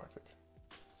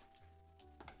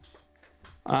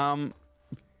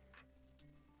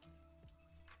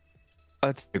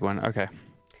 That's a big one. Okay.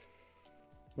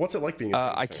 What's it like being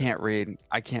a I can't read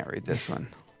this one.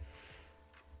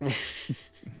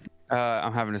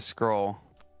 I'm having to scroll.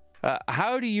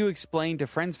 How do you explain to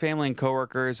friends, family, and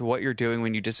coworkers what you're doing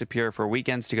when you disappear for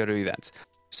weekends to go to events?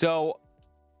 So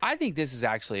I think this is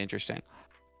actually interesting.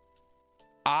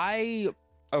 I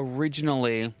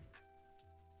originally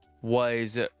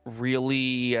was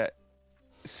really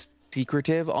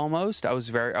secretive almost. I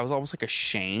was almost like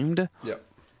ashamed. Yep.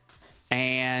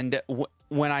 And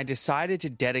when I decided to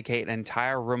dedicate an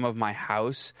entire room of my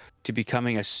house to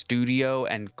becoming a studio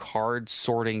and card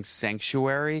sorting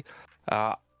sanctuary,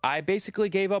 I basically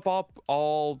gave up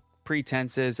all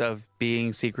pretenses of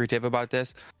being secretive about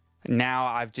this. Now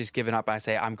I've just given up. I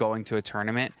say I'm going to a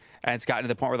tournament, and it's gotten to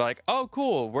the point where they're like, "Oh,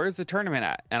 cool. Where's the tournament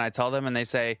at?" And I tell them, and they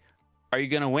say, "Are you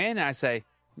going to win?" And I say,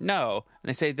 "No." And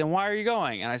they say, "Then why are you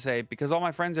going?" And I say, "Because all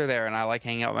my friends are there, and I like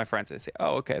hanging out with my friends." They say,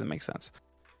 "Oh, okay, that makes sense."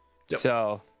 Yep.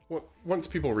 So once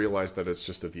people realize that it's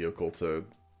just a vehicle to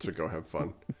go have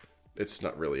fun, it's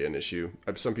not really an issue.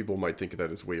 Some people might think that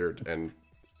it's weird, and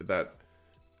that,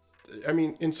 I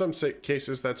mean, in some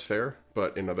cases that's fair,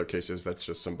 but in other cases that's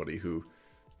just somebody who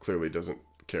clearly doesn't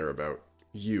care about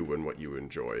you and what you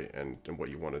enjoy and what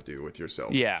you want to do with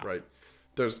yourself. Yeah. Right.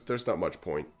 There's not much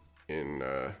point in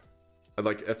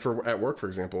like at work, for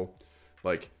example,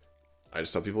 like I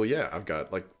just tell people, yeah, I've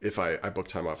got, like, if I book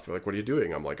time off, they're like, what are you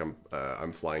doing? I'm like,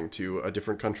 I'm flying to a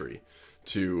different country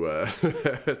to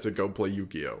to go play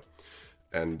Yu-Gi-Oh!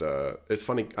 And it's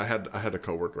funny, I had a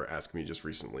coworker ask me just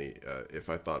recently if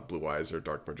I thought Blue Eyes or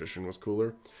Dark Magician was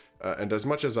cooler. And as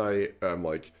much as I am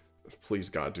like, please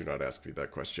God, do not ask me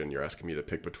that question. You're asking me to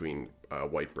pick between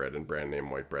white bread and brand name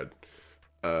white bread.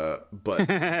 But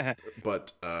the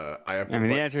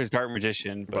answer is Dark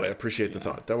Magician. But I appreciate the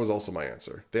thought. That was also my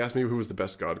answer. They asked me who was the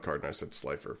best God card, and I said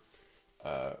Slifer.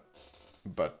 That's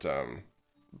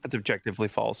objectively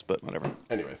false, but whatever.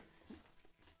 Anyway,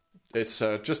 it's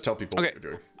just tell people what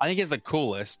you're doing. I think it's the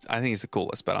coolest. But I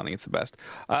don't think it's the best.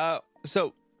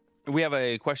 So we have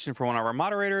a question for one of our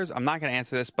moderators. I'm not going to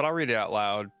answer this, but I'll read it out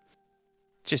loud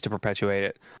just to perpetuate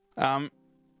it.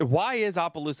 Why is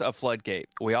Appaloosa a floodgate?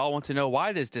 We all want to know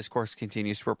why this discourse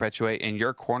continues to perpetuate in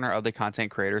your corner of the content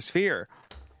creator sphere.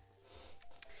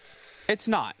 It's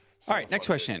not. All right, next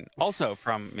question. Also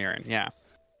from Mirren. Yeah.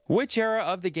 Which era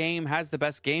of the game has the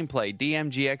best gameplay?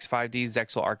 DMGX, 5D,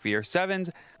 Zexal, Arc VR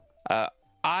 7s?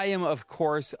 I am, of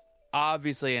course,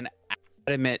 obviously an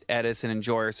adamant Edison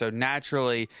enjoyer, so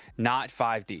naturally not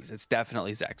 5Ds. It's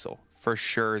definitely Zexal. For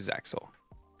sure, Zexal.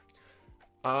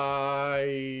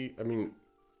 I mean,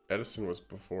 Edison was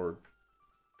before.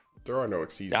 There are no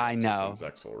Xyz I know. in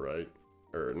Zexal, right?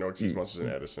 Or no Xyz monsters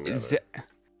in Edison.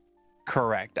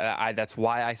 Correct. That's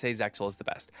why I say Zexal is the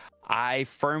best. I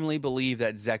firmly believe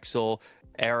that Zexal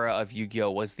era of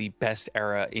Yu-Gi-Oh! Was the best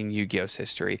era in Yu-Gi-Oh's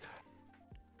history,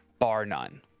 bar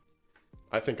none.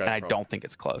 I don't think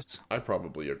it's close. I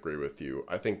probably agree with you.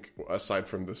 I think aside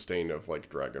from the stain of like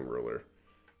Dragon Ruler,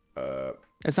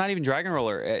 it's not even Dragon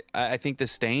Ruler. I think the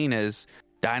stain is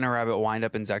Dino Rabbit Wind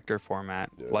Up in Zector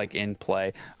format, like in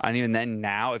play. And even then,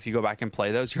 now if you go back and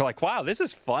play those, you're like, wow, this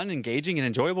is fun, engaging, and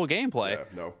enjoyable gameplay. Yeah,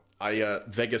 no.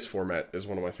 Vegas format is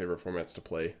one of my favorite formats to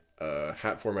play.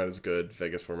 Hat format is good.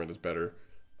 Vegas format is better.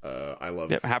 I love.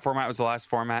 Yep, Hat format was the last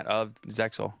format of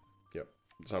Zexal. Yep,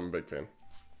 so I'm a big fan.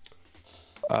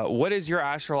 What is your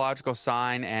astrological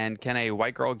sign, and can a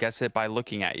white girl guess it by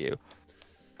looking at you?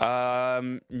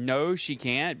 No, she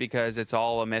can't, because it's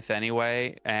all a myth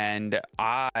anyway, and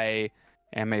I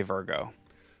am a Virgo.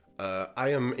 I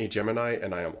am a Gemini,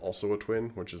 and I am also a twin,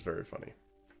 which is very funny.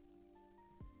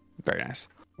 Very nice.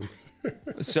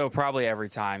 So probably every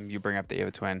time you bring up that you have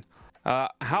a twin.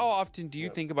 How often do you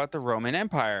think about the Roman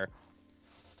Empire?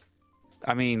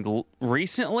 I mean,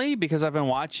 recently, because I've been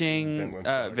watching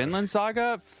Vinland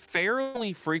Saga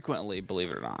fairly frequently, believe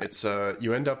it or not. It's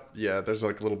you end up there's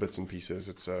like little bits and pieces.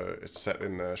 It's set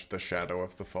in the shadow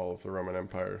of the fall of the Roman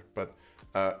Empire. But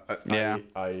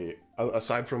I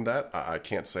aside from that, I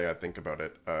can't say I think about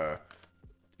it.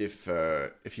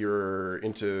 If you're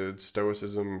into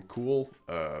Stoicism, cool.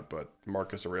 But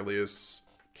Marcus Aurelius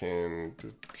can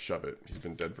shove it. He's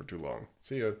been dead for too long.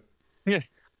 See ya. Yeah.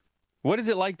 What is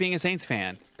it like being a Saints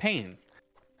fan? Pain.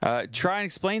 Try and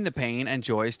explain the pain and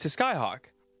joys to Skyhawk.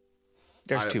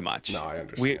 There's too much. No, I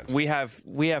understand.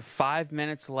 We have 5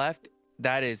 minutes left.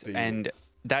 That is a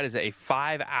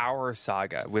 5-hour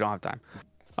saga. We don't have time.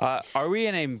 Are we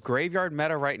in a graveyard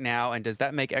meta right now? And does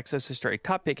that make Exosister a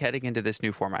top pick heading into this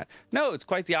new format? No, it's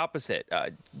quite the opposite.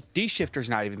 D-Shifter's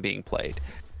not even being played.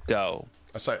 So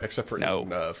except for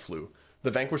in Flu,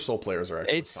 the Vanquished Soul players are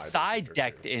actually side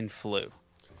decked in Flu.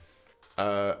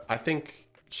 I think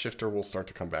Shifter will start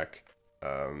to come back,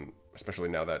 especially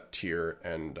now that Tyr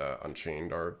and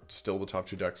Unchained are still the top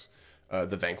 2 decks.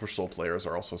 The Vanquished Soul players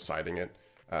are also siding it,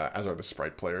 as are the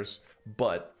Sprite players.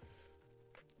 But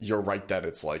you're right that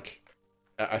it's like,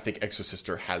 I think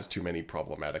Exosister has too many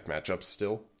problematic matchups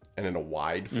still. And in a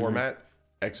wide format,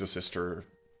 Exosister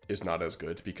is not as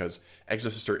good because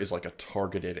Exosister is like a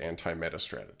targeted anti-meta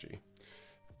strategy.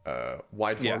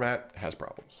 Wide format has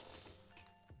problems.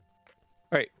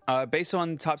 All right. Based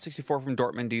on top 64 from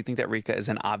Dortmund, do you think that Rika is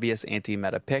an obvious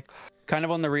anti-meta pick? Kind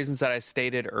of on the reasons that I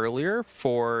stated earlier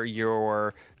for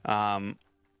your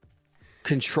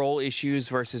control issues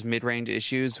versus mid-range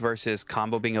issues versus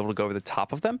combo being able to go over the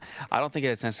top of them. I don't think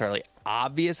it's necessarily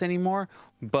obvious anymore,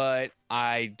 but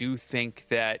I do think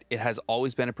that it has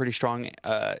always been a pretty strong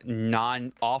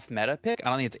non-off-meta pick. I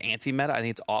don't think it's anti-meta. I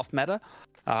think it's off-meta.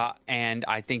 And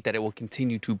I think that it will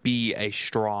continue to be a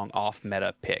strong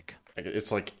off-meta pick.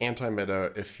 It's like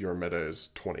anti-meta if your meta is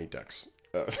 20 decks.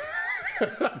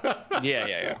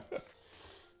 Yeah.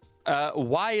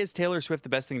 Why is Taylor Swift the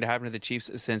best thing to happen to the Chiefs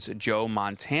since Joe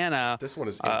Montana? This one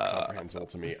is incomprehensible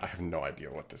to me. I have no idea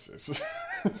what this is.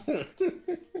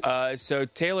 So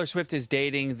Taylor Swift is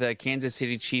dating the Kansas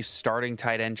City Chiefs starting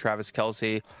tight end Travis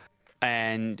Kelce,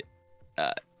 and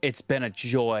it's been a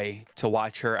joy to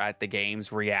watch her at the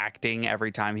games reacting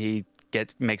every time he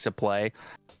makes a play.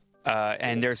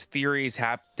 And there's theories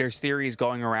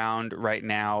going around right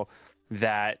now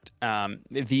that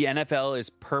the NFL is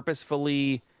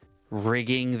purposefully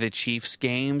rigging the Chiefs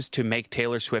games to make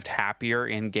Taylor Swift happier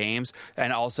in games,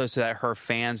 and also so that her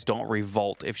fans don't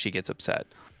revolt if she gets upset.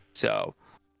 So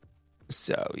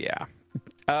yeah.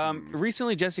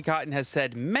 Recently, Jesse Cotton has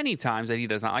said many times that he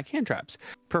does not like hand traps,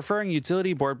 preferring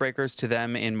utility board breakers to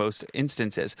them in most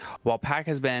instances. While Pack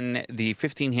has been the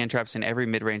 15 hand traps in every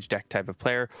mid-range deck type of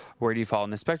player, where do you fall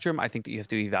in the spectrum? I think that you have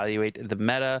to evaluate the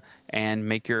meta and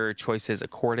make your choices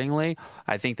accordingly.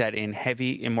 I think that in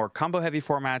more combo-heavy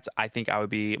formats, I think I would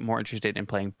be more interested in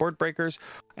playing board breakers,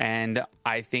 and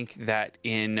I think that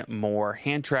in more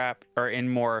hand trap or in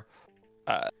more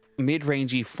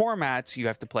mid-rangey formats, you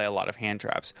have to play a lot of hand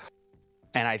traps.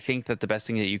 And I think that the best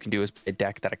thing that you can do is a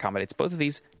deck that accommodates both of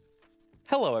these.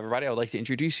 Hello, everybody. I would like to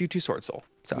introduce you to Sword Soul.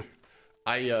 So,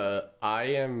 I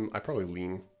probably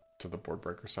lean to the board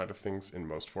breaker side of things in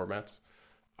most formats.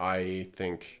 I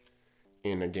think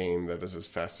in a game that is as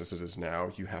fast as it is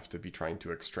now, you have to be trying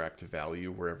to extract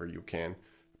value wherever you can.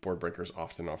 Board breakers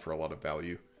often offer a lot of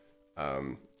value.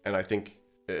 And I think,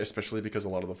 especially because a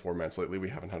lot of the formats lately, we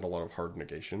haven't had a lot of hard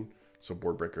negation, so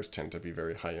board breakers tend to be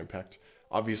very high impact.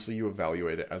 Obviously, you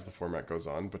evaluate it as the format goes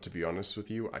on, but to be honest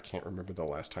with you, I can't remember the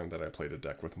last time that I played a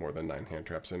deck with more than 9 hand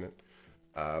traps in it.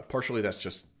 Partially, that's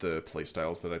just the play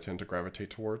styles that I tend to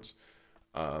gravitate towards.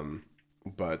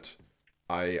 But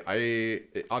I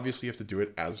obviously have to do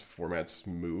it as formats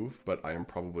move, but I am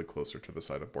probably closer to the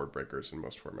side of board breakers in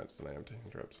most formats than I am to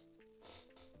hand traps.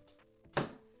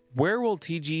 Where will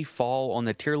TG fall on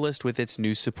the tier list with its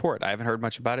new support? I haven't heard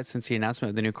much about it since the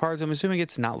announcement of the new cards. I'm assuming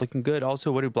it's not looking good. Also,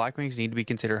 what do Blackwings need to be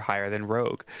considered higher than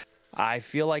Rogue? I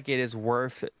feel like it is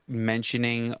worth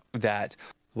mentioning that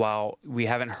while we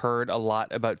haven't heard a lot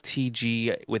about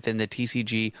TG within the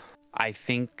TCG, I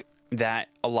think that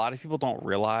a lot of people don't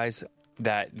realize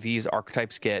that these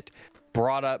archetypes get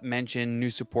brought up, mentioned, new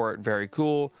support, very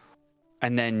cool,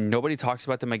 and then nobody talks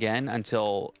about them again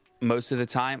until most of the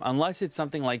time, unless it's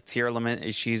something like Tier Element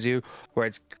Ishizu, where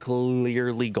it's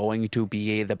clearly going to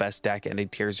be the best deck in a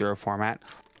Tier 0 format.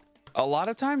 a lot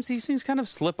of times these things kind of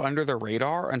slip under the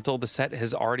radar until the set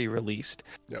has already released.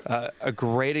 Yep. A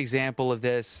great example of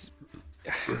this,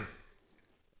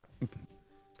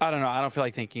 I don't know, I don't feel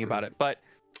like thinking about it, but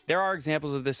there are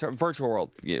examples of this. Virtual World.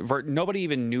 Nobody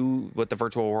even knew what the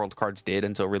Virtual World cards did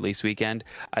until release weekend,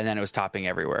 and then it was topping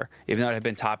everywhere, even though it had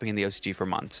been topping in the OCG for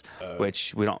months,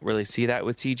 which we don't really see that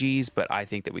with TGs, but I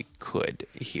think that we could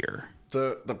here.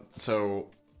 So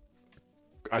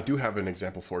I do have an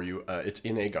example for you. It's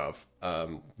in AGOV.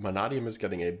 Monadium is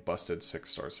getting a busted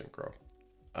 6-star synchro.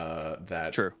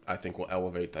 That True. I think will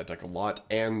elevate that deck a lot,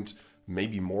 and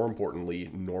maybe more importantly,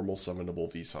 normal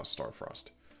summonable Vsauce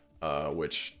Starfrost,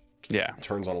 which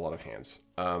turns on a lot of hands.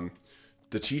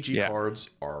 The TG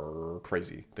cards are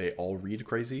crazy. They all read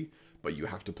crazy, but you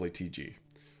have to play TG.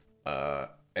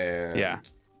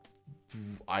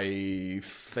 I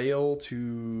fail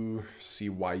to see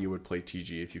why you would play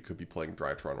TG if you could be playing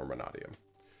Drytron or Monadium.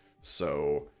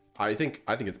 So I think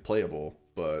it's playable,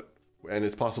 and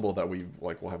it's possible that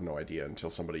we'll have no idea until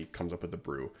somebody comes up with a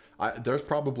brew. There's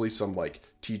probably some like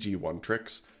TG1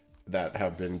 tricks that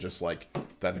have been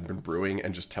brewing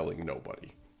and just telling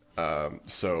nobody.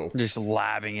 So just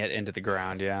labbing it into the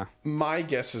ground. Yeah. My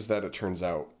guess is that it turns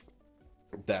out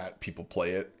that people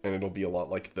play it, and it'll be a lot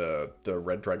like the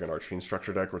Red Dragon Archfiend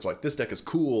structure deck, where it's like, this deck is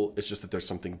cool, it's just that there's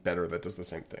something better that does the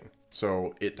same thing.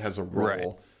 So it has a role. Right.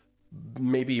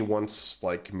 Maybe once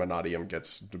like Monadium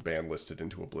gets ban listed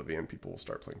into Oblivion, people will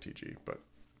start playing TG, but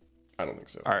I don't think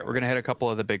so. All right, we're going to hit a couple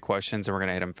of the big questions, and we're going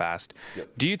to hit them fast. Yep.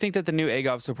 Do you think that the new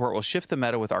AGOV support will shift the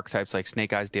meta with archetypes like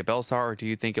Snake Eyes, Diabellstar, or do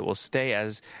you think it will stay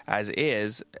as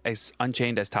is, as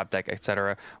Unchained, as top deck,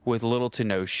 etc., with little to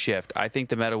no shift? I think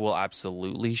the meta will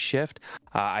absolutely shift.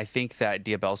 I think that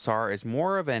Diabellstar is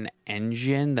more of an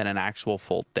engine than an actual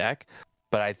full deck,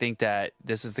 but I think that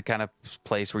this is the kind of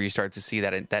place where you start to see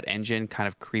that engine kind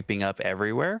of creeping up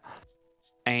everywhere.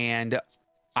 And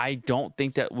I don't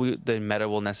think that the meta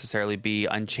will necessarily be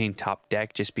Unchained top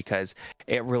deck, just because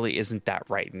it really isn't that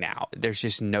right now. There's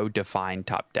just no defined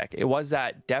top deck. It was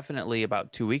that definitely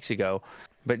about 2 weeks ago,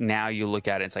 but now you look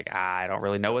at it, it's like, I don't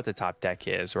really know what the top deck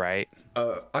is, right?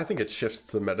 I think it shifts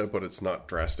the meta, but it's not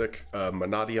drastic.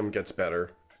 Monadium gets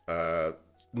better.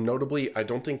 Notably, I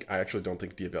actually don't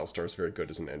think Diabellstar is very good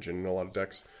as an engine in a lot of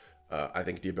decks. I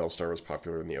think Diabellstar was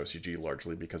popular in the OCG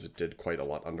largely because it did quite a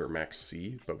lot under max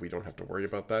C, but we don't have to worry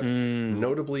about that.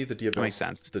 Notably, the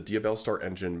Diabellstar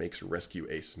engine makes Rescue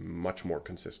Ace much more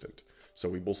consistent. So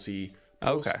we will see...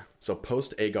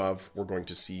 post AGOV, we're going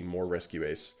to see more Rescue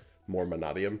Ace, more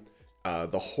Monadium.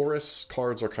 The Horus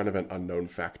cards are kind of an unknown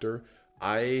factor.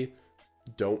 I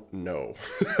don't know.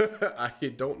 I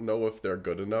don't know if they're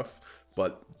good enough,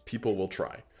 but people will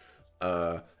try.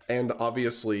 And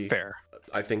obviously... Fair.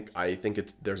 I think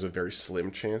there's a very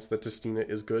slim chance that Destina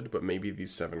is good, but maybe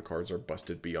these 7 cards are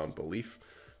busted beyond belief.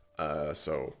 The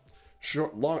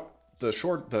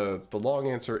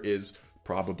long answer is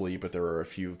probably, but there are a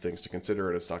few things to consider,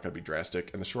 and it's not going to be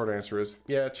drastic. And the short answer is,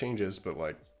 yeah, it changes, but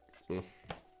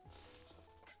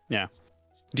Yeah.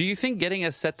 Do you think getting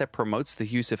a set that promotes the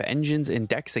use of engines in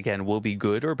decks again will be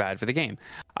good or bad for the game?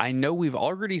 I know we've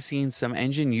already seen some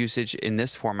engine usage in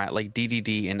this format like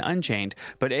DDD and Unchained,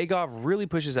 but AGOV really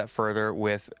pushes that further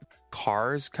with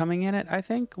Cars coming in it, I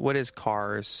think. What is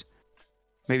Cars?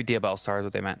 Maybe Diabellstar is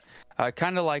what they meant.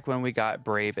 Kind of like when we got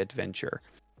Brave Adventure.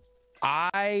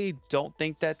 I don't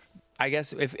think that... I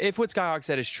guess if what Skyhawk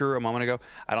said is true a moment ago,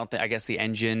 I guess the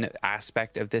engine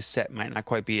aspect of this set might not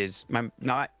quite be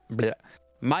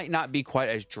might not be quite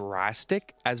as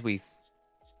drastic as we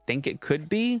think it could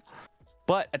be,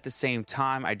 but at the same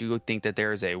time, I do think that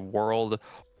there is a world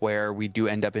where we do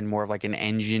end up in more of like an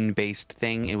engine-based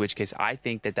thing, in which case I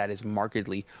think that is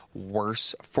markedly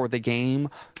worse for the game.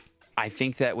 I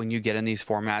think that when you get in these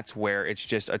formats where it's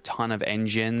just a ton of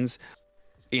engines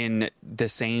in the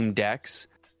same decks,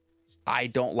 I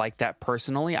don't like that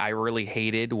personally. I really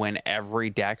hated when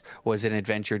every deck was an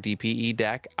adventure DPE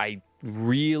deck. I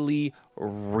really,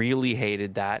 really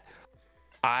hated that.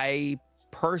 I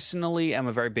personally am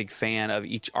a very big fan of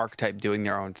each archetype doing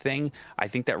their own thing. I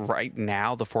think that right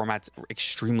now the format's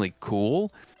extremely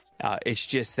cool. It's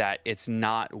just that it's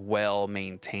not well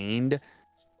maintained.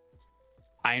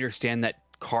 I understand that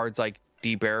cards like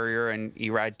D-Barrier and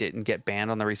Erad didn't get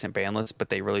banned on the recent ban list, but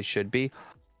they really should be.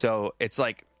 So it's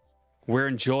like, we're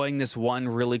enjoying this one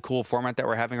really cool format that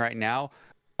we're having right now,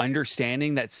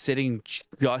 understanding that sitting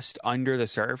just under the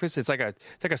surface, it's like a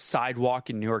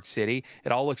sidewalk in New York City.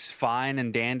 It all looks fine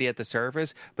and dandy at the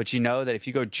surface, but you know that if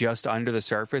you go just under the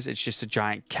surface, it's just a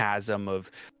giant chasm of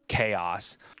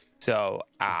chaos. So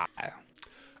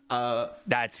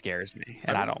That scares me,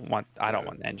 and I don't want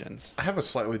engines. I have a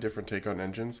slightly different take on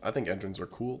engines. I think engines are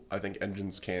cool. I think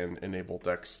engines can enable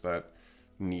decks that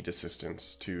need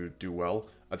assistance to do well.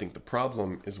 I think the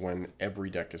problem is when every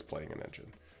deck is playing an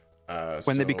engine.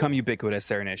 When they become ubiquitous,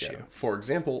 they're an issue. Yeah. For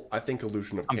example, I think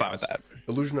Illusion of Chaos. I'm fine with that.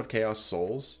 Illusion of Chaos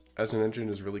Souls as an engine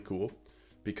is really cool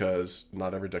because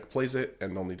not every deck plays it,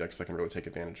 and only decks that can really take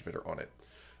advantage of it are on it.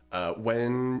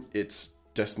 When it's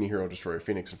Destiny Hero Destroyer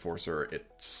Phoenix Enforcer, it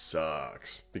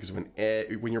sucks because when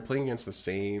you're playing against the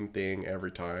same thing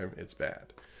every time, it's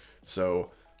bad.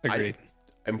 So agreed.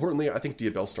 Importantly, I think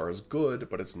Diabell Star is good,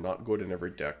 but it's not good in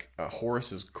every deck.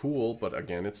 Horus is cool, but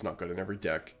again, it's not good in every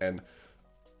deck. And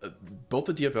both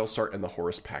the Diabell Star and the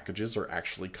Horus packages are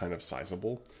actually kind of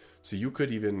sizable. So you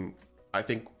could even, I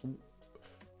think,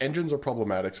 engines are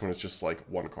problematic when it's just like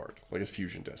one card, like it's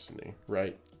Fusion Destiny,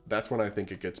 right? That's when I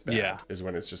think it gets bad, is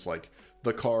when it's just like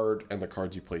the card and the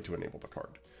cards you play to enable the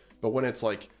card. But when it's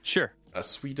like a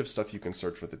suite of stuff you can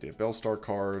search with the Diabell Star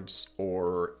cards,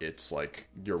 or it's like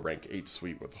your rank 8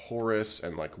 suite with Horus,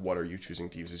 and like what are you choosing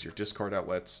to use as your discard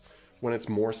outlets, when it's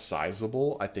more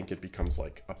sizable, I think it becomes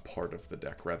like a part of the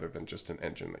deck rather than just an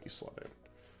engine that you slot in.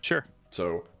 Sure.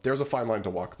 So there's a fine line to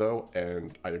walk though,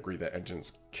 and I agree that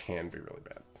engines can be really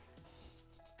bad.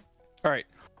 All right.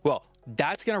 Well,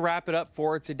 that's going to wrap it up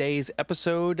for today's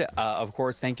episode. Of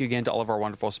course, thank you again to all of our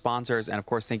wonderful sponsors. And of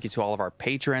course, thank you to all of our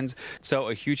patrons. So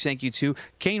a huge thank you to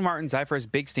Kane Martin,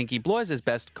 Zyphers, Big Stinky, Blue Eyes is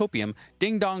Best, Copium,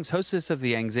 Ding Dongs, hostess of the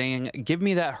Yang Zing, Give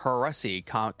Me That Harussi,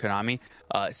 Konami,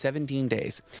 17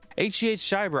 days. HGH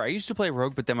Schreiber, I used to play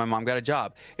Rogue, but then my mom got a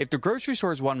job. If the grocery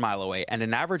store is 1 mile away and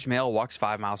an average male walks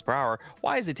 5 miles per hour,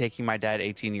 why is it taking my dad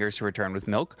 18 years to return with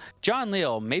milk? John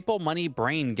Leal, Maple Money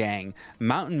Brain Gang,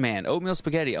 Mountain Man, Oatmeal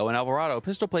Spaghetti, Owen Alvarado,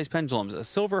 Pistol Place Pendulums,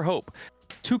 Silver Hope,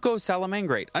 Tuco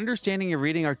Salamangrate, Understanding and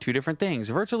Reading are two different things.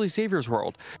 Virtually Savior's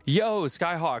World. Yo,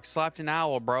 Skyhawk, slapped an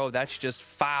owl, bro. That's just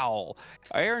foul.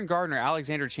 Aaron Gardner,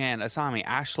 Alexander Chan, Asami,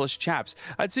 Ashless Chaps,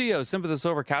 Atsuyo, Simba the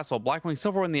Silver Castle, Blackwing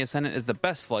Silverwind the Ascendant is the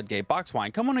best floodgate.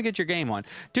 Boxwine, come on and get your game on.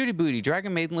 Duty Booty,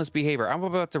 Dragon Maidenless Behavior. I'm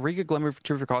about to Rika Glimmer for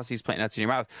True Causes, plant nuts in your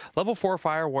mouth. Level 4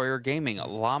 Fire Warrior Gaming,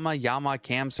 Llama, Yama,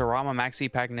 Cam, Sarama,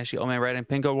 Maxi, Pagneshi, Omen Red, and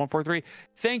Pingo 143.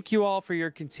 Thank you all for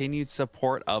your continued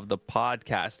support of the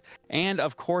podcast. And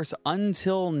of course,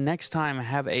 until next time,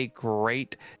 have a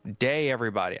great day,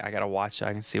 everybody. I gotta watch so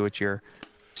I can see what your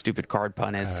stupid card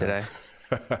pun is today.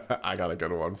 I got a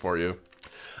good one for you.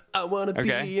 I want to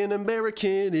be an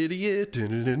American idiot.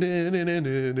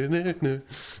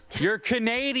 You're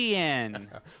Canadian.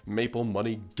 Maple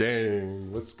Money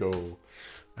Gang. Let's go.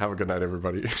 Have a good night,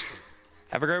 everybody.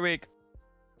 Have a great week.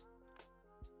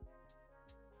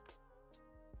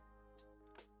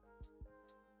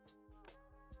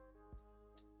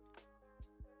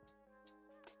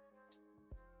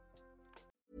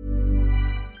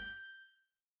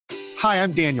 Hi,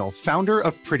 I'm Daniel, founder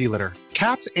of Pretty Litter.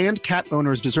 Cats and cat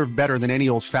owners deserve better than any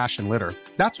old-fashioned litter.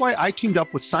 That's why I teamed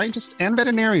up with scientists and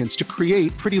veterinarians to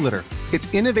create Pretty Litter.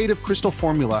 Its innovative crystal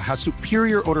formula has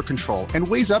superior odor control and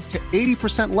weighs up to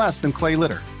 80% less than clay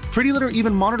litter. Pretty Litter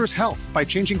even monitors health by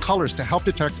changing colors to help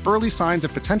detect early signs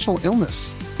of potential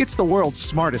illness. It's the world's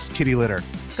smartest kitty litter.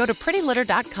 Go to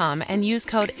prettylitter.com and use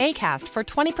code ACAST for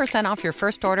 20% off your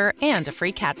first order and a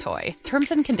free cat toy. Terms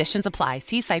and conditions apply.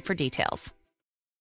 See site for details.